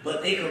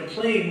 But they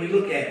complain, we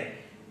look at it.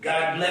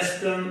 God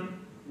blessed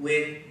them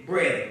with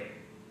bread.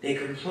 They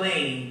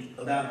complained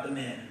about the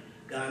manna.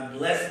 God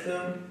blessed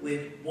them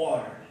with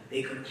water.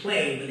 They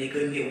complained when they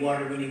couldn't get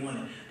water when they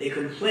wanted. They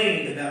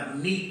complained about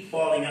meat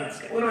falling out of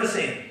the sky. What am I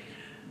saying?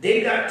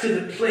 They got to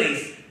the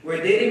place where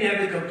they didn't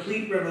have the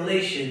complete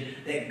revelation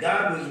that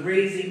God was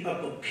raising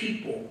up a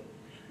people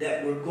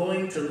that were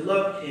going to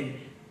love him,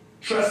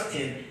 trust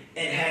him,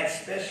 and had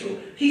special,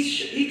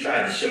 he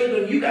tried to show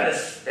them, you got a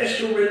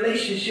special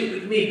relationship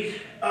with me.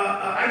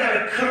 I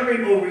got a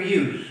covering over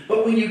you.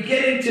 But when you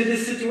get into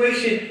this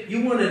situation,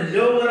 you want to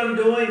know what I'm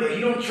doing, or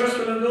you don't trust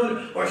what I'm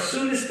doing, or as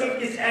soon as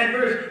stuff gets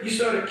adverse, you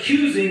start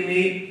accusing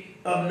me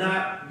of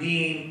not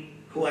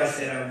being who I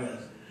said I was.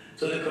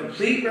 So the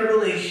complete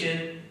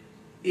revelation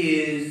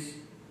is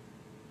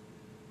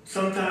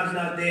sometimes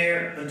not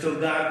there until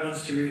God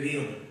wants to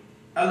reveal it.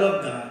 I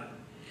love God.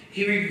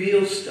 He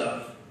reveals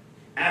stuff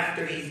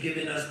after he's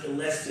given us the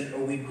lesson,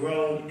 or we've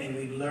grown and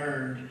we've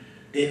learned.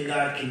 Then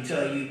God can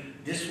tell you,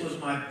 this was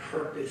my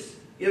purpose.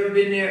 You ever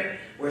been there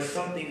where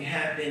something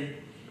happened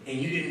and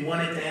you didn't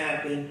want it to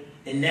happen,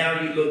 and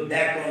now you look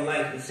back on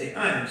life and say,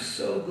 I am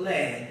so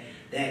glad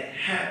that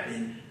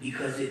happened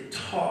because it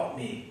taught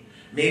me.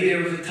 Maybe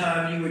there was a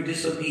time you were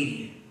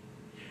disobedient,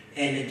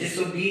 and the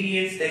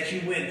disobedience that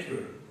you went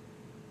through,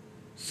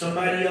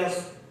 somebody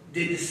else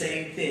did the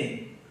same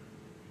thing.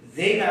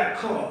 They got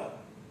caught.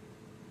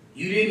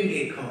 You didn't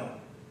get caught.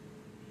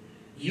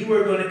 You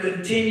were going to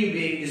continue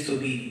being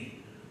disobedient.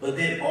 But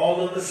then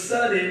all of a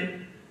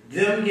sudden,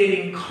 them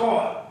getting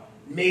caught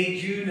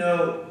made you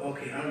know,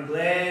 okay, I'm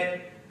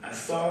glad I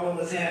saw what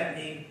was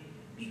happening,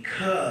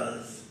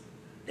 because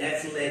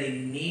that's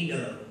letting me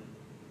know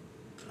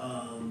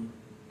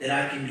that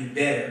I can do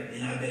better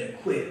and I better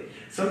quit.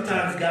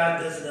 Sometimes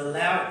God doesn't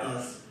allow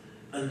us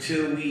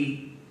until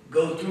we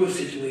go through a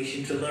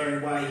situation to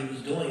learn why he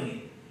was doing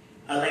it.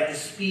 I like to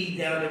speed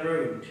down the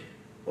road.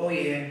 Oh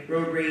yeah,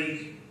 road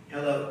rage,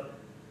 hello.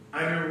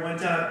 I remember one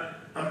time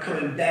I'm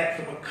coming back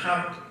from a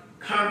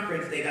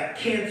conference that got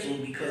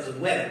canceled because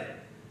of weather.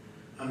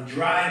 I'm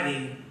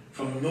driving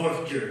from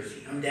North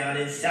Jersey. I'm down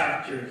in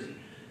South Jersey.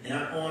 And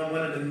I'm on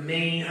one of the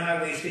main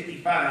highways,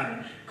 55.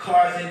 And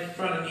cars in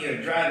front of me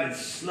are driving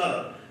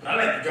slow. But I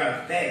like to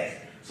drive fast.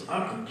 So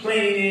I'm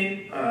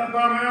complaining, what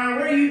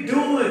are you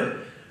doing?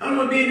 I'm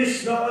going to be in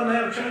this snow and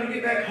I'm trying to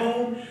get back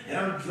home. And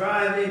I'm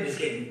driving, it's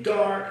getting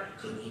dark,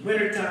 because it was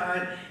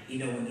wintertime. You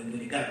know, when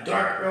it got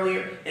dark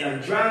earlier, and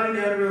I'm driving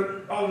down the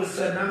road, all of a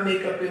sudden I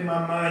make up in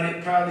my mind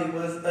it probably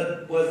was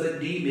a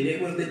demon.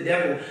 It was the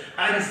devil.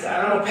 I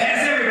decided I'm going to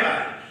pass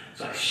everybody.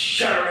 So I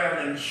shut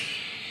around, and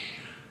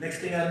next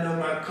thing I know,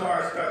 my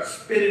car starts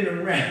spinning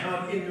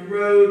around in the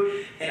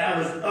road, and I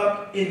was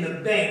up in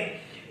the bank.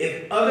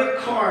 If other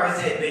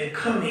cars had been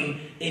coming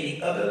in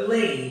the other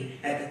lane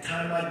at the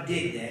time I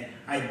did that,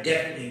 I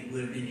definitely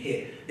would have been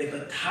hit. If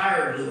a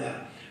tire blew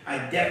out, I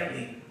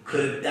definitely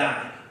could have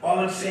died. All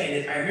I'm saying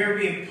is, I remember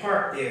being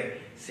parked there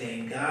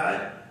saying,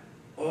 God,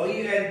 all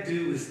you had to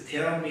do was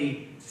tell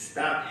me to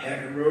stop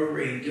having road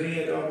rage. You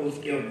had to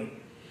almost kill me.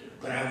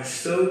 But I was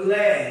so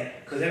glad,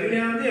 because every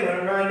now and then when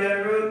I'm riding down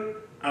the road,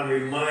 I'm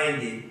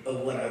reminded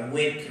of what I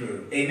went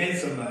through. Amen,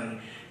 somebody.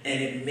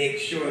 And it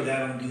makes sure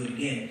that I don't do it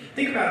again.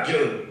 Think about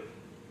Job.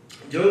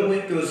 Job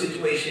went through a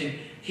situation,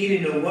 he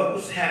didn't know what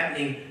was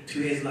happening to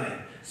his life.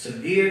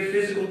 Severe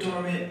physical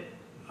torment,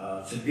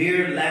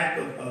 severe lack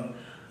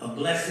of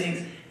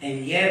blessings,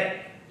 and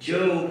yet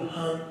Job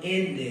hung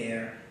in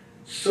there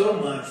so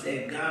much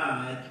that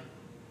God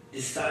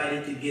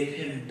decided to give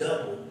him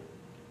double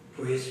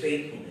for his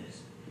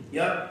faithfulness.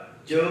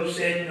 Yup, Job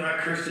said, I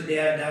cursed the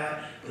day I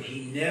died, but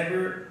he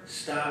never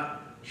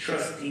stopped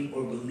trusting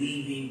or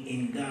believing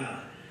in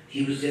God.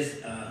 He was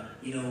just,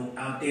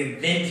 out there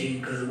venting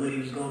because of what he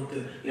was going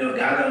through.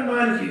 God don't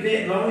mind if you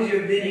vent, as long as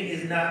your venting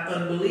is not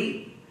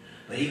unbelief.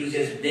 But he was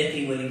just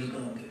venting what he was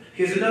going through.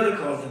 Here's another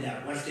cause of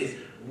doubt. Watch this.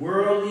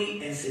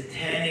 Worldly and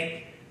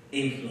satanic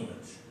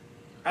influence.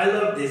 I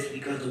love this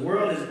because the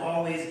world is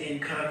always in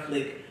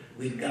conflict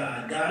with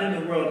God. God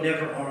and the world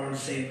never are on the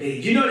same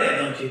page. You know that,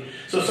 don't you?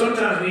 So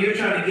sometimes when you're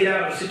trying to get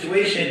out of a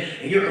situation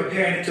and you're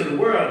comparing it to the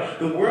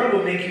world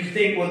will make you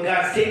think what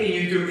God's taking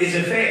you through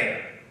isn't fair.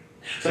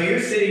 So you're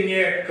sitting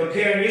there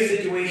comparing your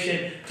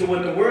situation to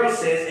what the world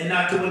says and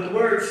not to what the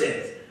Word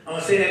says. I'm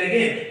going to say that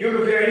again. You're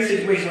comparing your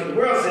situation to what the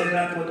world says and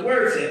not to what the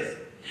Word says.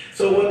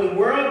 So what the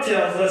world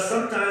tells us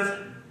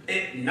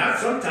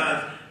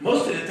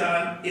most of the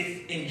time,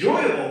 it's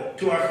enjoyable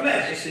to our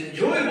flesh. It's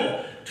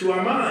enjoyable to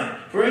our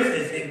mind. For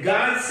instance, if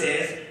God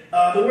says,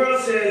 the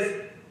world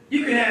says,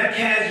 you can have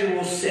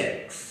casual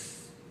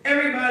sex.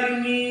 Everybody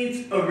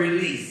needs a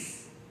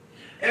release.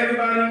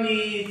 Everybody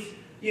needs,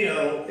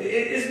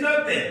 it's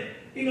nothing.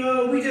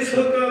 We just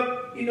hook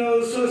up,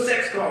 so a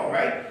sex call,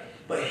 right?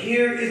 But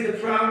here is the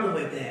problem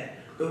with that.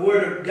 The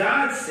Word of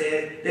God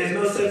says there's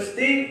no such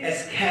thing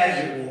as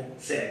casual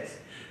sex.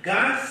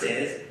 God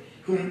says,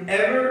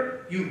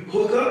 whomever you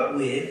hook up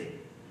with,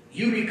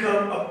 you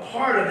become a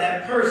part of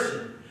that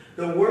person.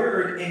 The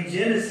word in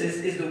Genesis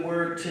is the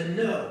word to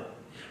know.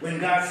 When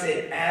God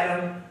said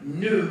Adam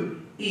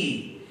knew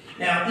Eve.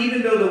 Now,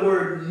 even though the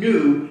word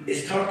knew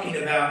is talking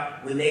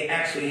about when they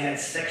actually had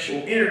sexual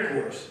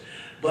intercourse,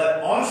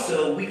 but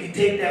also we can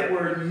take that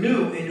word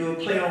knew into a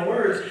play on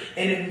words,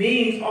 and it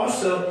means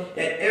also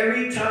that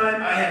every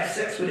time I have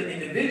sex with an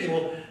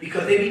individual,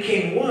 because they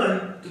became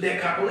one through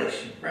that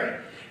copulation, right?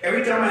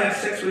 Every time I have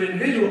sex with an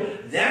individual,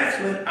 that's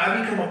when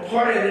I become a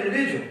part of that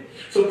individual.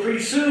 So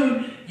pretty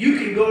soon, you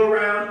can go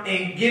around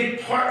and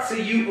give parts of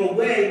you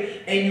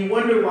away, and you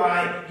wonder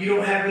why you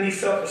don't have any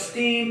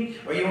self-esteem,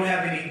 or you don't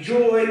have any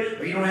joy,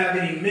 or you don't have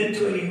any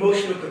mental and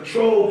emotional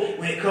control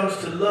when it comes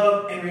to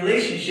love and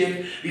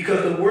relationships,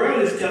 because the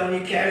world is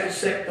telling you casual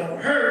sex don't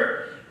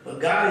hurt, but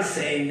God is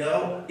saying,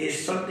 no,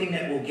 it's something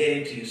that will get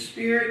into your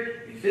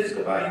spirit, your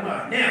physical body, your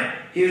mind. Now,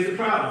 here's the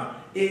problem.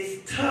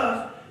 It's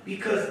tough,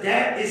 because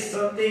that is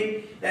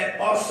something that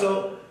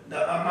also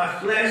my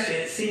flesh, and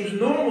it seems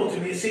normal to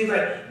me. It seems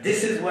like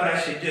this is what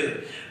I should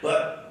do.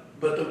 But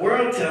the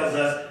world tells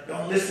us,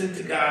 don't listen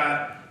to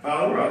God,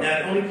 follow the world.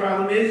 Now, the only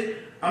problem is,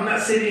 I'm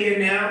not sitting here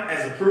now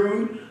as a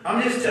prude.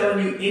 I'm just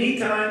telling you,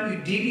 anytime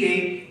you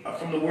deviate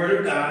from the Word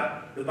of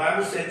God, the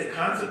Bible said the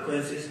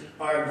consequences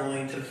are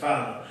going to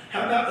follow.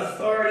 How about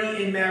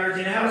authority in marriage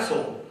and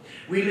household?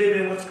 We live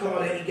in what's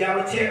called an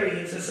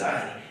egalitarian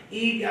society.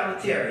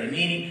 Egalitarian,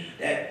 meaning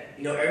that,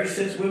 ever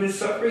since women's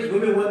suffrage,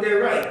 women want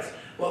their rights.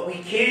 But we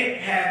can't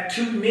have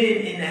two men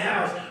in the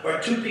house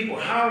or two people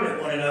hollering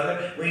at one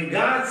another when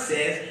God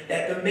says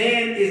that the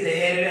man is the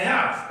head of the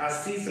house. I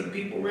see some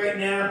people right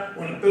now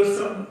want to throw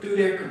something through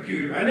their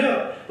computer. I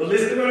know. But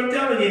listen to what I'm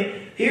telling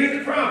you. Here's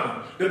the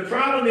problem. The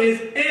problem is,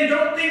 and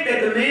don't think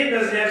that the man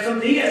doesn't have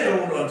something he has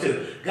to hold on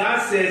to.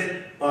 God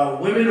says,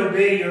 women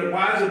obey your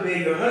wives,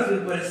 obey your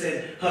husbands, but it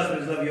says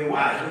husbands love your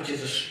wives, which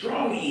is a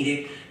strong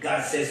edict.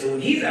 God says, so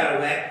when he's out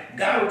of whack,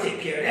 God will take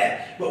care of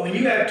that. But when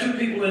you have two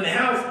people in the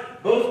house,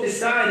 both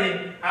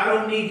deciding, I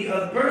don't need the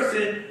other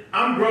person,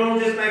 I'm grown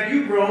just like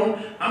you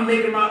grown, I'm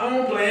making my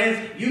own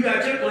plans, you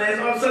got your plans,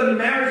 all of a sudden the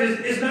marriage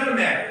is not a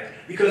marriage,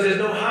 because there's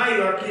no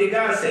hierarchy that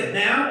God said.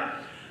 Now,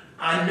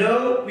 I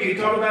know we can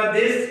talk about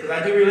this because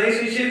I do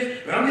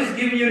relationships, but I'm just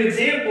giving you an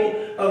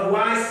example of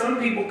why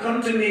some people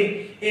come to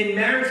me in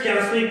marriage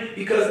counseling,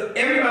 because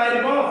everybody's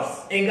the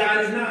boss and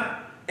God is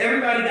not.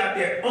 Everybody got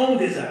their own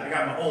desire. I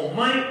got my own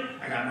money,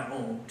 I got my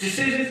own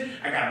decisions,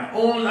 I got my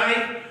own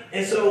life,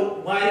 and so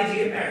why did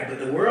you get married?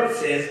 But the world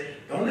says,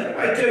 don't let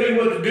anybody tell you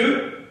what to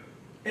do,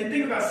 and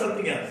think about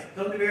something else.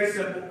 Something very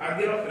simple. I'll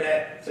get off of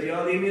that, so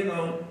y'all leave me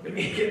alone. Let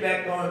me get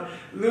back on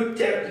Luke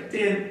chapter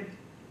 10,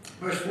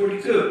 verse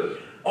 42.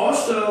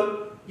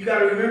 Also, you got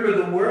to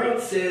remember the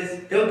world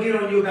says they'll get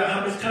on you about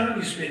how much time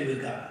you spend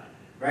with God,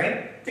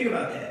 right? Think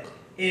about that.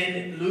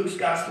 in Luke's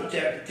Gospel,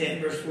 chapter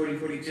 10, verse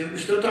 42, we're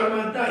still talking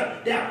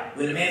about doubt.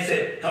 When the man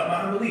said, help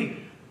my unbelief,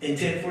 in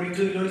 10:42,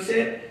 you know what he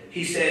said?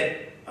 He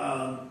said,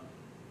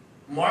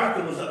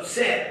 Martha was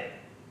upset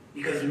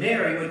because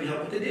Mary wouldn't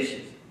help with the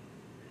dishes.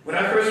 When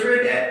I first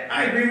read that,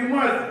 I agree with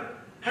Martha.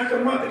 How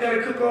come Martha got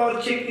to cook all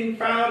the chicken,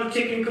 fry all the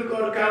chicken, cook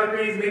all the collard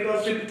greens, make all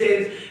the sweet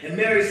potatoes, and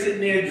Mary's sitting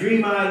there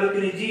dream-eyed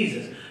looking at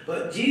Jesus?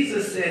 But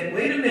Jesus said,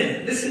 wait a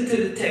minute, listen to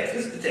the text,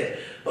 listen to the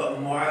text.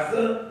 But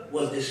Martha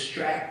was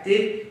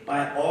distracted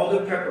by all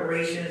the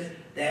preparations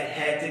that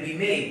had to be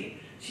made.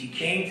 She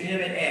came to him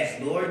and asked,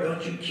 Lord,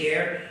 don't you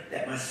care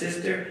that my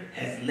sister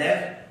has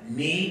left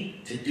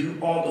me to do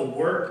all the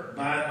work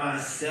by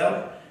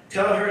myself?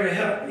 Tell her to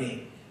help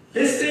me.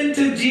 Listen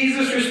to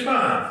Jesus'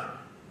 response.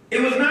 It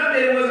was not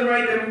that it wasn't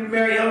right that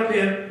Mary helped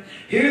him.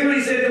 Here's what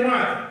he said to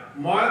Martha.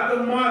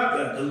 Martha,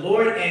 Martha, the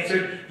Lord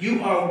answered,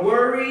 you are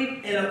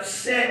worried and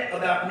upset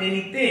about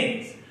many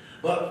things,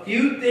 but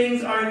few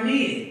things are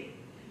needed,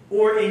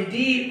 or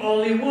indeed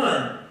only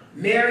one.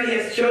 Mary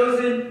has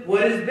chosen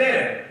what is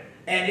better,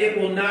 and it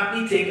will not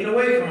be taken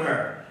away from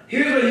her.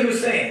 Here's what he was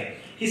saying.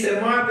 He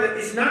said, Martha,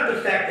 it's not the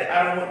fact that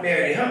I don't want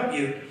Mary to help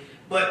you,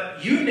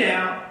 but you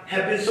now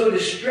have been so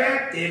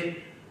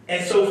distracted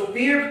and so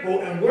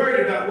fearful and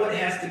worried about what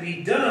has to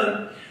be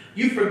done,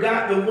 you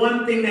forgot the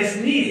one thing that's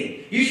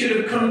needed. You should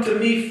have come to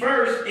me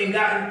first and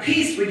gotten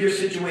peace with your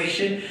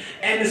situation,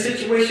 and the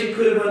situation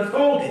could have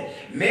unfolded.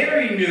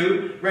 Mary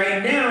knew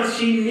right now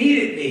she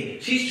needed me.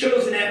 She's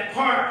chosen that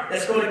part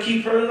that's going to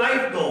keep her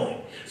life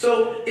going.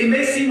 So it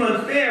may seem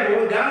unfair, but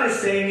what God is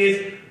saying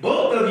is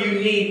both of you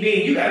need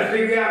me. You got to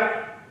figure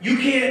out, you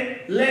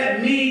can't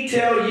let me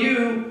tell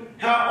you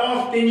how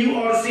often you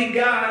ought to seek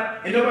God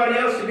and nobody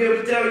else to be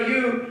able to tell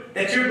you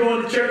that you're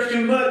going to church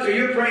too much or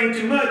you're praying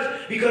too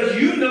much, because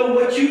you know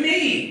what you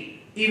need,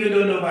 even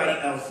though nobody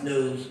else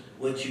knows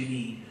what you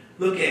need.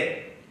 Look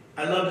at,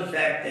 I love the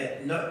fact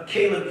that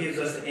Caleb gives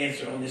us the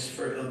answer on this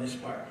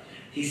part.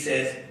 He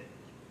says,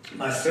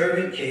 my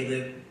servant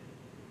Caleb,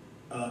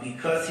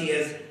 because he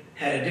has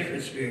had a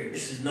different spirit,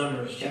 this is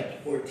Numbers chapter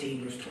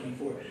 14, verse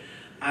 24,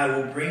 I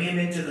will bring him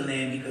into the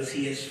land because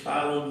he has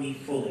followed me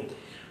fully.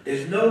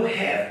 There's no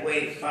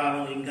halfway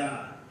following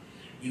God.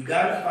 You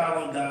got to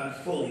follow God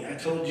fully. I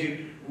told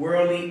you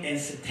worldly and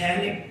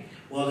satanic.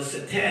 Well, the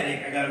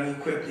satanic, I got to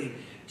move quickly.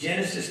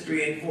 Genesis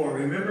 3 and 4.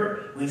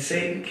 Remember when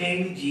Satan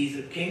came to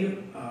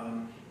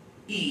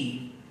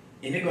Eve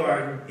in the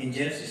garden in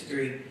Genesis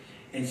 3,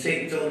 and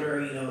Satan told her,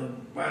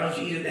 why don't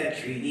you eat of that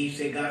tree? And Eve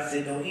said, God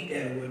said, don't eat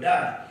that or we'll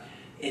die.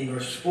 In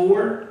verse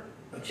 4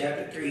 of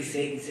chapter 3,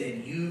 Satan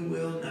said, you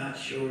will not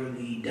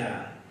surely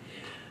die.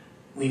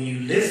 When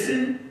you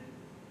listen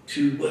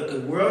to what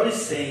the world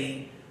is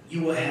saying,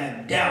 you will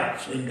have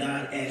doubts when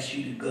God asks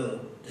you to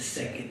go the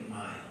second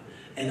mile.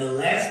 And the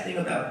last thing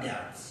about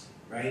doubts,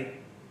 right,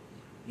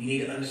 you need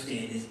to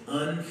understand is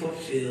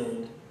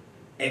unfulfilled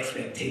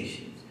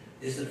expectations.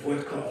 This is the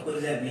fourth cause. What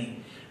does that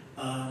mean?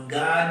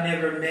 God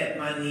never met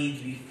my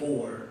needs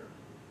before,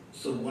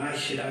 so why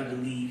should I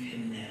believe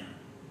him now?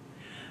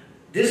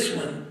 This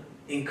one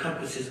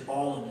encompasses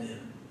all of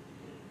them.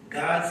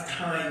 God's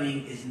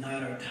timing is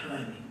not our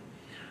timing.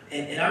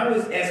 And I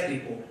always ask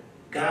people,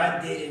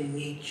 God didn't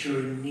meet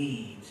your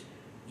needs,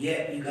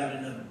 yet you got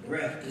enough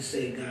breath to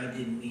say God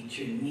didn't meet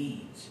your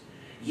needs.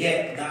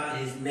 Yet God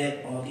has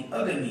met all the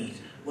other needs.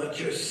 What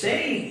you're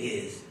saying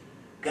is,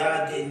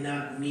 God did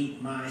not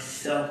meet my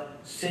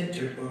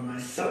self-centered or my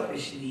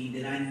selfish need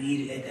that I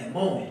needed at that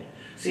moment.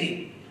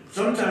 See,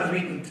 sometimes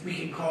we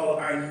can call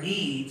our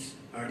needs,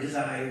 our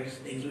desires,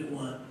 things we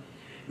want,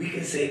 we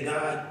can say,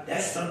 God,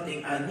 that's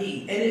something I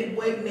need. And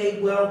it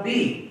may well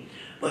be.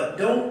 But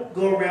don't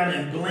go around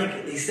and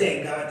blanketly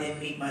say God didn't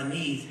meet my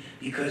needs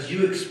because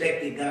you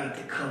expected God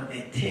to come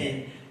at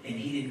 10 and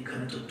he didn't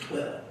come till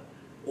 12.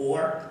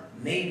 Or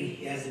maybe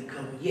he hasn't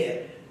come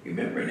yet.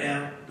 Remember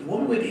now, the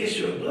woman with the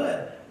issue of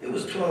blood, it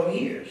was 12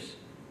 years.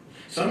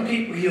 Some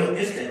people healed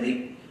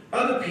instantly.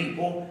 Other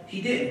people,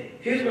 he didn't.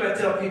 Here's what I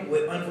tell people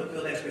with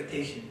unfulfilled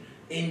expectation.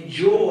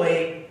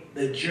 Enjoy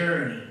the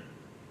journey.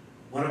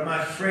 One of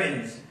my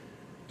friends,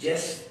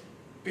 just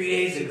 3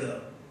 days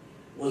ago,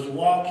 was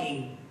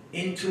walking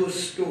into a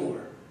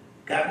store,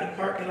 got in the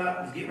parking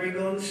lot, was getting ready to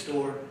go in the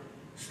store,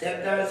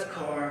 stepped out of his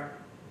car,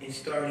 and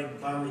started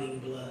vomiting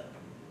blood.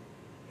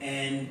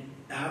 And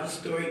how the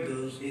story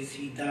goes is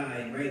he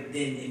died right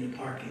then in the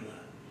parking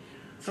lot.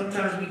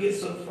 Sometimes we get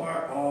so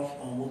far off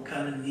on what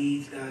kind of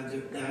needs God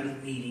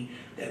is meeting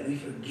that we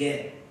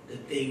forget the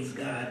things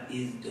God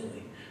is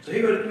doing. So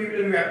here, let me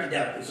wrap it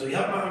down. So he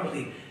helped my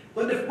unbelief.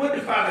 What did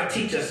the Father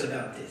teach us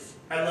about this?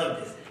 I love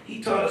this.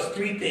 He taught us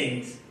 3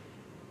 things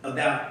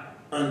about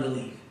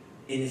unbelief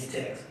in his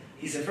text.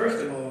 He said,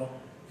 first of all,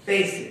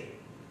 face it.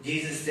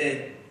 Jesus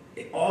said,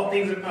 all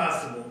things are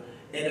possible.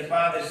 And the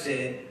Father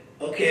said,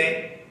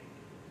 okay,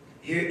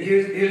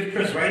 here's the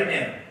principle. Write it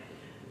down.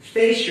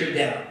 Face your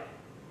doubt.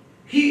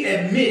 He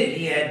admitted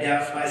he had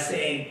doubts by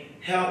saying,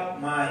 help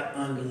my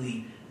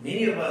unbelief.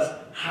 Many of us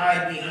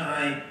hide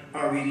behind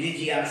our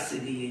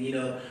religiosity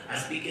and, I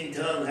speak in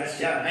tongues, I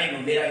shout, I ain't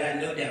gonna bet I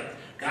got no doubt.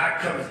 God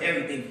covers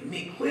everything for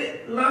me.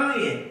 Quit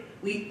lying.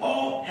 We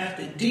all have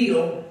to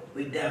deal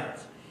with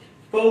doubts.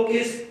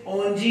 Focus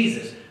on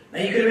Jesus. Now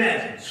you can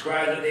imagine,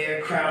 scribes were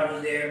there, crowd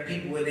was there,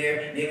 people were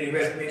there, maybe the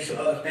rest of some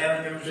other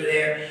family members were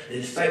there, the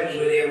disciples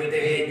were there with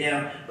their head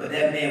down, but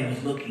that man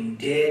was looking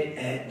dead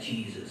at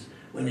Jesus.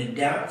 When the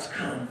doubts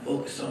come,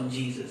 focus on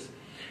Jesus.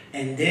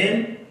 And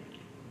then,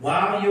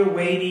 while you're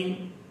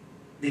waiting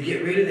to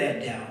get rid of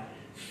that doubt,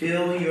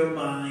 fill your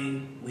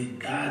mind with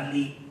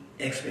godly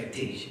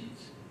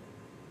expectations.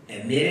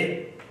 Admit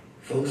it,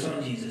 focus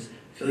on Jesus,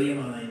 fill your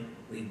mind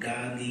with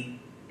godly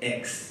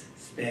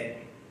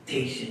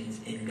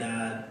expectations, and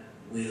God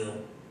will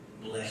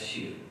bless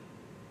you.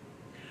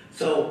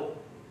 So,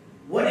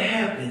 what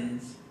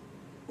happens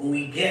when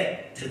we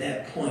get to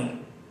that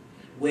point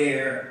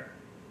where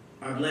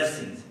our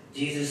blessings,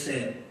 Jesus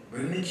said,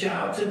 bring the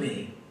child to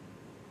me.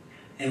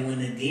 And when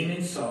the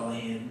demon saw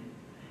him,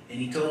 and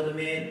he told the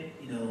man,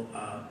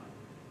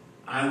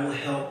 I will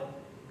help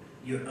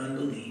your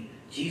unbelief,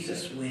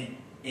 Jesus went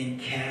and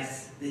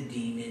cast the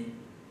demon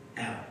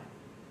out.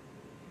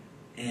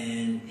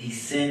 And he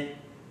sent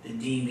the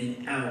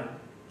demon out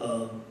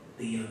of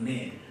the young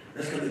man.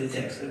 Let's go to the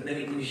text. Let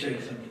me show you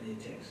something in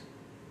the text.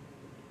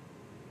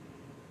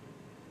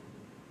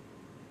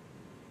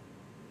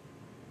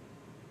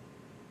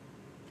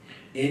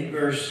 In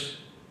verse,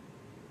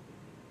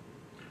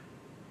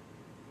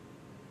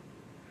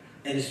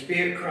 and the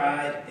Spirit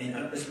cried,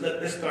 and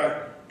let's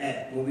start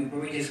at where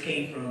we just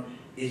came from,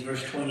 is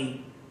verse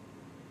 25.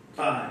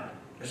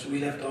 That's where we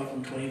left off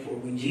from 24.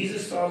 When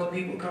Jesus saw the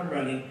people come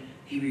running,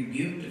 he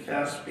rebuked the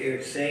foul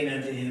spirit, saying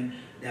unto him,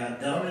 Thou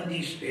dumb and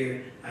deaf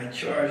spirit, I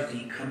charge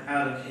thee, come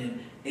out of him,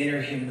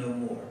 enter him no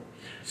more.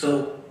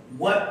 So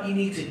what you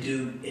need to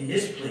do in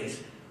this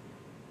place,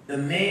 the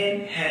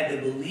man had to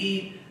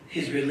believe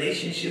his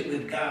relationship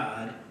with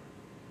God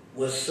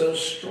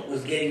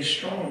was getting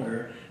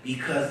stronger,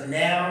 because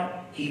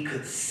now he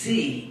could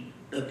see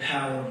the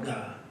power of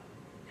God.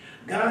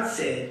 God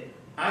said,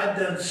 I've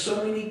done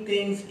so many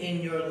things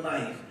in your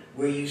life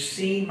where you've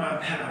seen my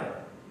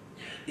power.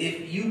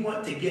 If you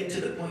want to get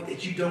to the point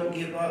that you don't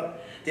give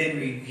up, then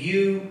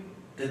review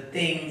the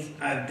things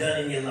I've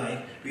done in your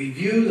life.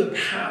 Review the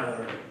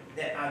power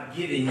that I've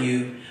given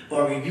you,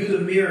 or review the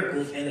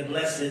miracles and the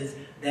blessings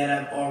that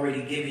I've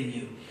already given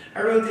you.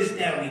 I wrote this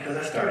down because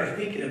I started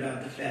thinking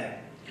about the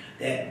fact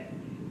that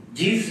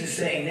Jesus is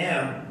saying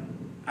now,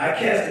 I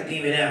cast the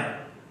demon out,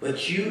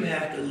 but you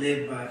have to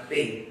live by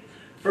faith.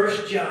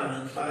 1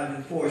 John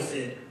 5:4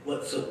 said,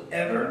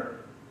 whatsoever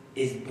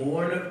is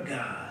born of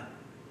God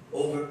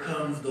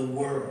overcomes the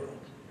world.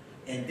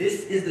 And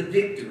this is the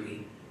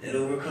victory that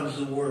overcomes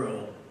the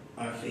world,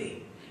 our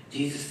faith.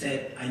 Jesus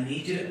said, I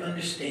need you to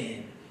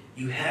understand,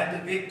 you have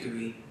the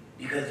victory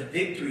because the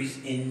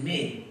victory's in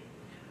me.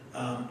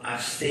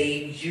 I've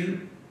saved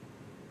you.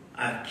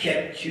 I've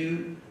kept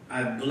you.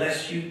 I've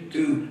blessed you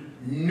through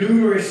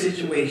numerous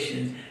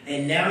situations.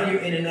 And now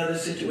you're in another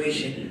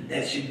situation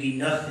that should be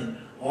nothing.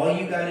 All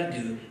you got to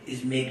do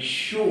is make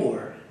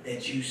sure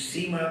that you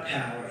see my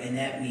power, and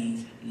that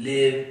means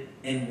live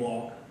and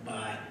walk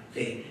by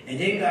faith. And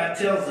then God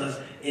tells us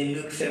in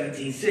Luke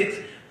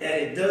 17:6 that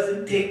it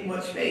doesn't take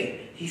much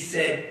faith. He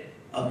said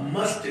a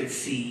mustard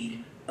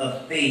seed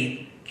of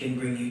faith can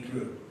bring you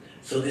through.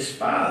 So this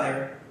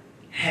father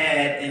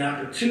had an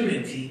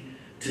opportunity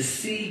to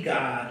see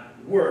God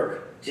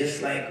work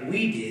just like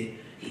we did.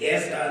 He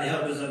asked God to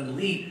help his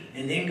unbelief,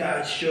 and then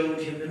God showed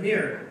him the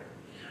miracle.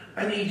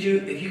 I need you,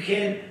 if you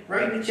can,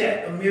 write in the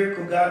chat a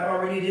miracle God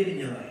already did in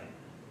your life.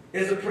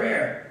 There's a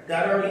prayer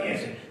God already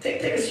answered.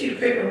 Take a sheet of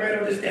paper and write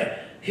all this down.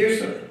 Here's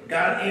some.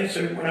 God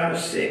answered when I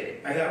was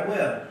sick. I got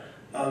well.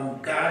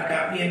 God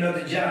got me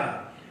another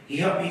job. He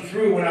helped me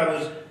through when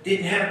I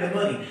didn't have the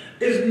money.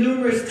 There's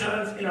numerous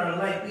times in our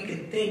life we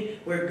can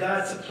think where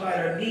God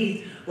supplied our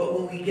needs, but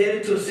when we get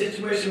into a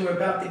situation we're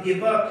about to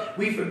give up,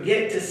 we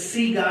forget to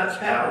see God's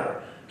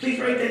power. Please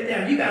write that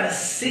down. You got to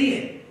see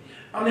it.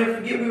 I'll never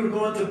forget, we were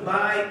going to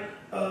buy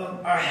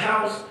our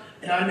house,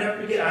 and I'll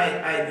never forget,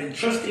 I had been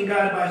trusting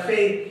God by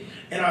faith,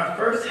 and our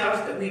first house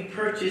that we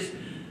purchased,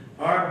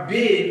 our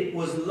bid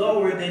was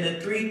lower than the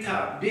 3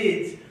 top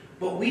bids,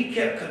 but we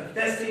kept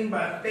confessing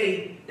by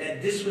faith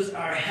that this was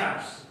our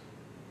house.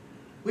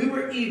 We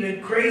were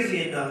even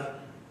crazy enough,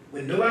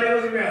 when nobody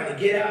was around, to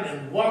get out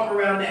and walk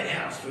around that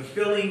house,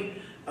 fulfilling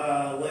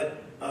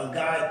what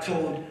God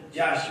told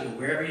Joshua,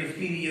 wherever your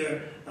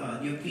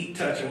feet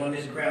touch on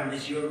this ground,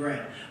 it's your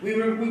ground.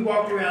 We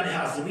walked around the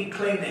house and we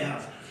claimed the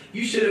house.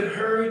 You should have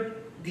heard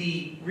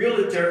the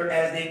realtor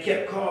as they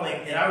kept calling,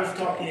 and I was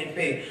talking in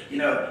faith. You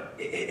know,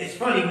 it's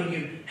funny when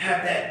you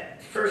have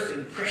that first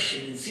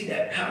impression and see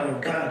that power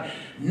of God.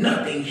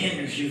 Nothing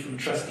hinders you from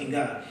trusting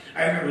God.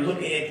 I remember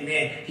looking at the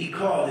man. He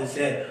called and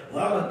said,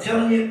 well, I'm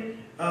telling you,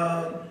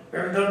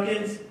 Reverend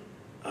Dunkins,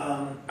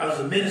 I was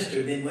a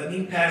minister then, wasn't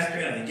even pastor,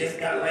 and I just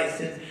got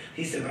licensed.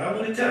 He said, but I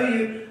want to tell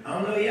you, I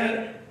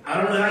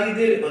don't know how you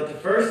did it, but the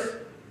first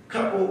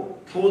couple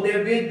pulled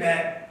their bid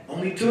back,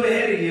 only 2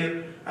 ahead of you.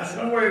 I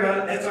said, don't worry about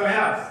it, that's our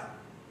house.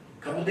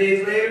 A couple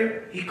days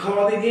later, he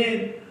called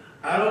again.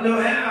 I don't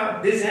know how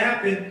this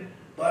happened,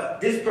 but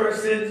this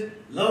person's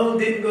loan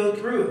didn't go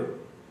through.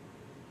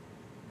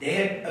 They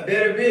had a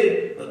better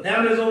bid, but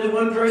now there's only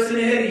one person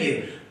ahead of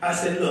you. I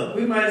said, look,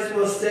 we might as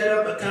well set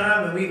up a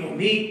time when we going to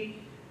meet.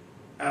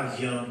 I was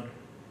young.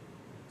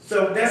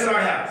 So that's our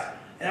house.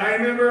 And I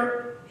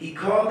remember he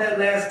called that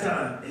last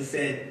time and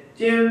said,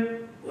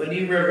 Jim, wasn't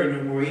even Reverend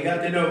no more. He got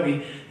to know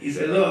me. He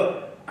said,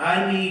 look,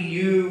 I need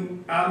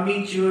you. I'll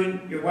meet you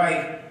and your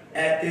wife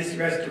at this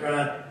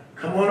restaurant.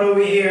 Come on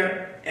over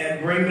here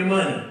and bring the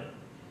money.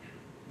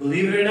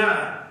 Believe it or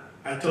not,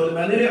 I told him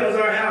I knew that was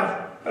our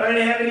house, but I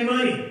didn't have any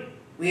money.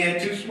 We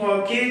had 2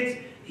 small kids.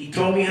 He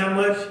told me how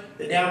much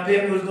the down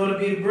payment was going to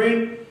be to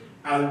bring.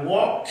 I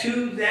walked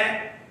to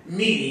that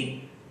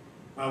meeting.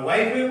 My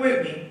wife went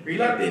with me,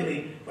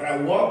 reluctantly, but I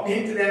walked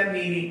into that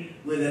meeting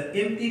with an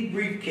empty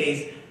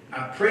briefcase.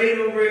 I prayed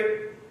over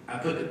it. I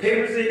put the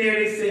papers in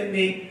there they sent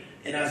me,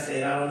 and I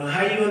said, I don't know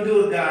how you're going to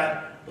do it,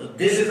 God, but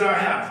this is our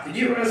house. Did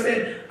you hear what I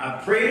said? I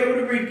prayed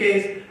over the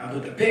briefcase. I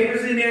put the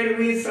papers in there that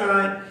we had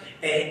signed,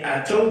 and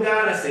I told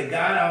God, I said,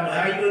 God, I don't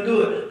know how you're going to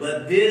do it,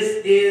 but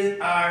this is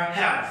our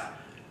house.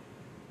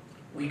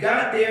 We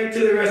got there to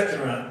the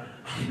restaurant.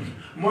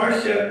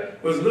 Marcia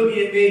was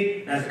looking at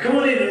me, and I said, come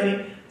on in,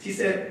 honey. She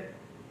said,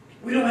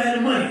 we don't have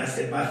the money. I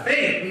said, by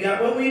faith, we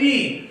got what we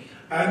need.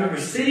 I remember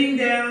sitting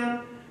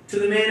down to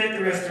the man at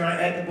the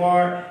restaurant, at the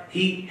bar.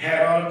 He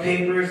had all the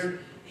papers.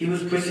 He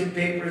was pushing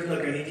papers.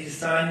 Look, I need you to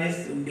sign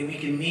this, and then we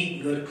can meet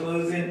and go to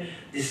closing.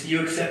 This,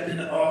 you accepting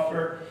the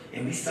offer,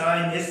 and we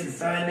sign this and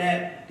sign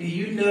that. Do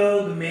you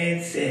know, the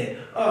man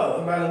said, oh,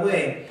 and by the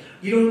way,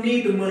 you don't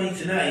need the money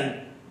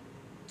tonight.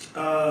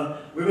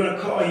 We're going to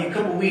call you in a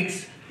couple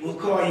weeks. We'll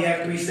call you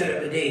after we set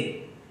up a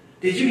date.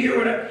 Did you hear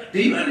what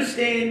do you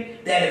understand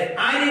that if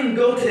I didn't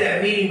go to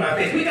that meeting by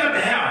faith, we got the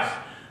house.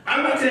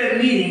 I went to that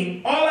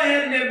meeting, all I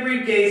had in that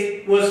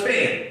briefcase was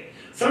faith.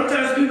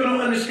 Sometimes people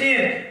don't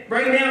understand.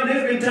 Right now,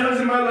 there's been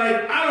times in my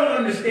life, I don't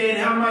understand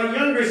how my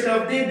younger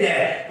self did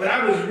that. But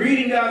I was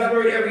reading God's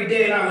word every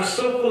day, and I was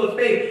so full of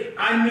faith,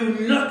 I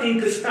knew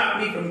nothing could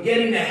stop me from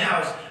getting the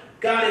house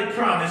God had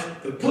promised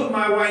to put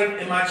my wife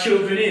and my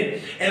children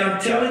in. And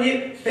I'm telling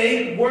you,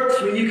 faith works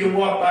when you can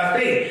walk by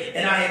faith.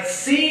 And I had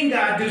seen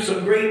God do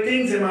some great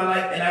things in my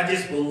life, and I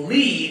just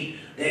believed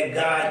that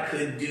God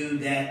could do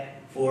that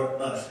for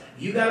us.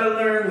 You got to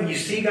learn, when you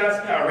see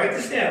God's power, write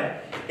this down,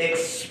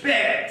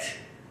 expect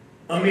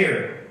a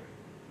miracle.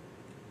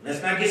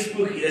 Let's not get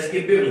spooky. Let's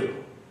get biblical.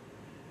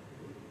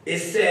 It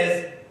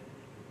says,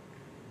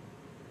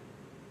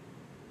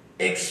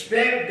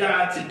 expect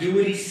God to do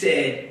what he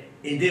said,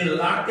 and then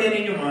lock that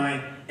in your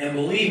mind and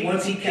believe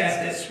once he casts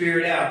that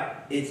spirit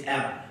out, it's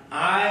out.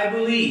 I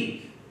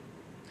believe.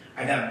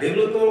 I got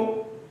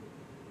biblical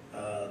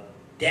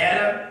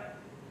data,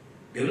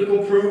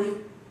 biblical proof,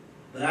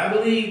 but I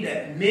believe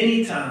that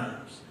many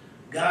times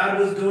God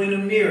was doing a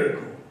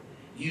miracle.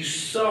 You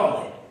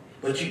saw it,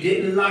 but you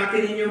didn't lock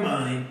it in your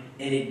mind,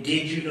 and it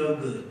did you no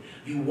good.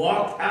 You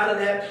walked out of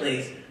that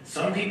place.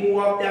 Some people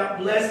walked out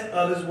blessed,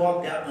 others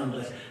walked out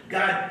unblessed.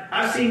 God,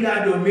 I've seen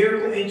God do a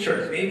miracle in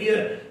church, maybe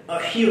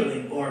a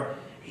healing, or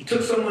he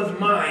took someone's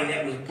mind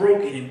that was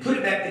broken and put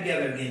it back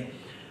together again.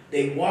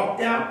 They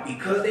walked out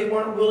because they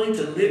weren't willing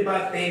to live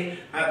by faith.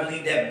 I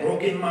believe that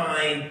broken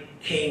mind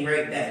came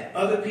right back.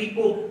 Other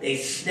people, they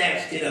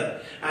snatched it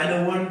up. I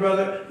know one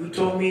brother who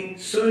told me,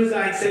 as soon as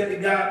I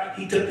accepted God,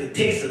 he took the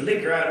taste of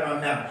liquor out of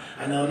my mouth.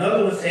 I know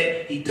another one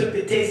said, he took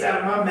the taste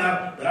out of my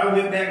mouth, but I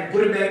went back and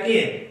put it back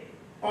in.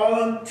 All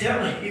I'm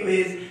telling you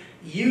is,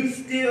 you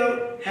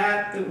still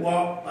have to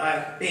walk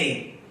by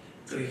faith.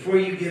 So before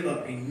you give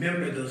up,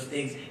 remember those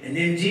things. And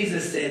then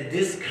Jesus said,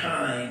 this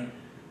kind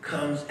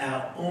comes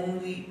out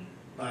only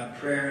by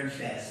prayer and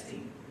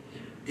fasting.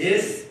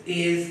 This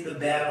is the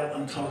battle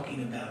I'm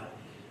talking about.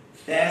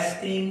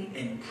 Fasting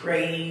and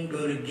praying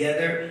go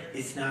together.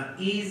 It's not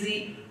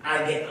easy. I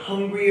get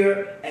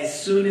hungrier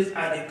as soon as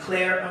I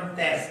declare I'm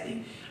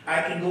fasting.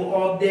 I can go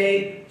all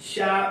day,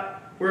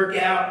 shop, work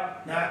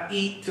out, not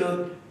eat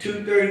till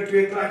 2:30,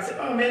 3 o'clock. Say,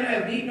 oh man, I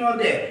haven't eaten all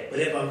day. But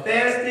if I'm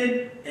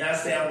fasting and I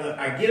say,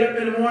 I get up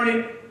in the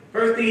morning,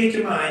 first thing hit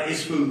your mind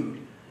is food.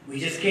 We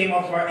just came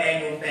off our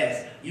annual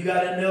fast. You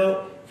got to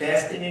know,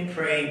 fasting and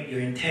praying,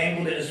 you're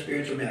entangled in a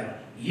spiritual battle.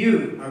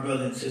 You, my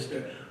brother and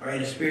sister, are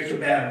in a spiritual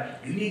battle.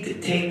 You need to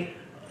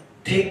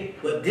take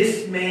what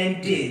this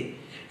man did.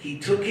 He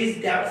took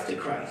his doubts to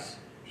Christ.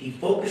 He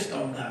focused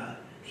on God.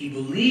 He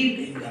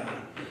believed in God.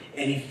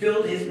 And he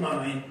filled his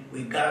mind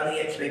with godly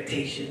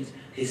expectations.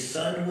 His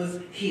son was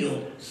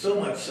healed, so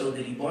much so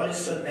that he brought his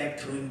son back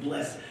to him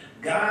blessed.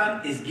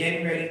 God is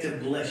getting ready to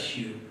bless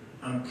you.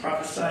 I'm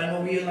prophesying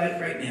over your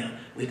life right now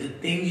with the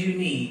things you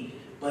need.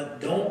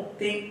 But don't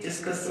think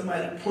just because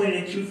somebody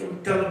pointed at you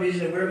from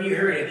television or wherever you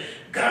heard it,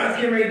 God's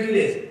getting ready to do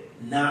this.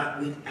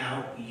 Not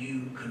without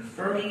you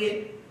confirming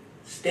it,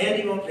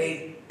 standing on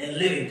faith, and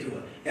living through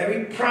it.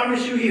 Every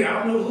promise you hear, I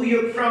don't know who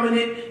your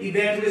prominent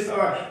evangelists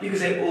are. You can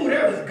say, oh,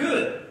 that was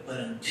good. But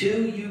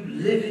until you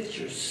live it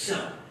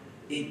yourself,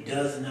 it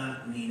does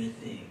not mean a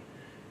thing.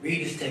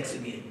 Read this text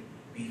again.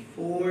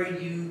 Before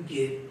you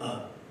give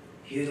up,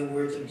 Hear the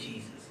words of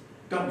Jesus.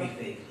 Don't be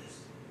faithless.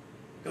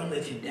 Don't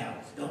let your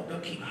doubts,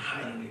 don't keep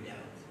hiding your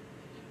doubts.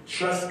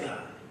 Trust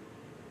God.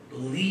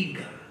 Believe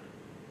God.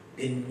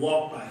 Then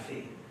walk by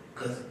faith.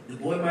 Because the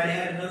boy might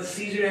have had another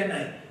seizure that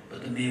night,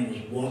 but the man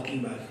was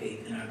walking by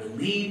faith. And I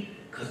believe,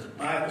 because the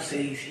Bible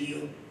says he's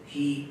healed,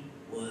 he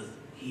was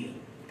healed.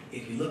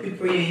 If you're looking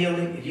for your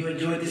healing, if you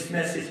enjoyed this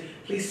message,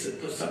 please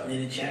put something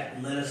in the chat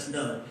and let us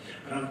know.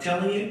 But I'm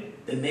telling you,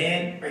 the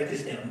man, write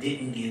this down,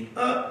 didn't give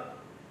up,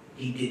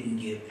 he didn't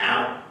give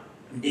out,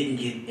 he didn't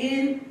give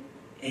in,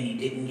 and he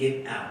didn't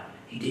give out.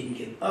 He didn't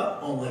give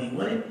up on what he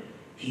wanted.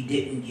 He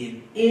didn't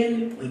give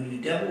in when the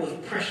devil was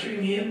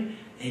pressuring him,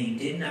 and he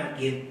did not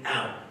give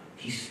out.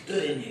 He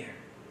stood in there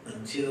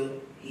until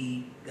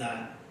he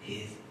got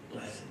his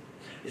blessing.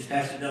 This is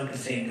Pastor Duncan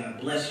saying, God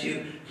bless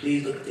you.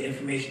 Please look at the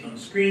information on the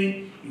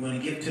screen. You want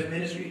to give to a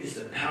ministry? This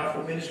is a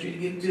powerful ministry to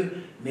give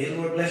to. May the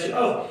Lord bless you.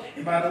 Oh,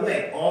 and by the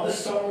way, all the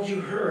songs you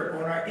heard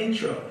on our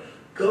intro,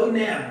 go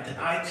now to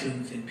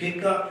iTunes and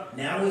pick up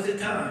Now Is the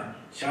Time,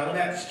 Charlotte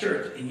Baptist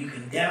Church, and you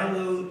can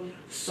download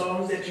the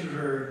songs that you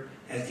heard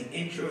as the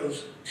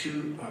intros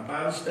to our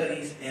Bible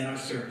studies and our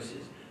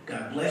services.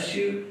 God bless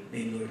you.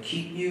 May the Lord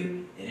keep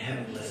you, and have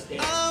a blessed day.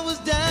 I was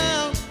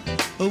down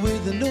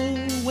with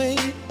no way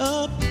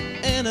up,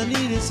 and I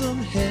needed some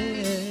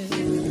help.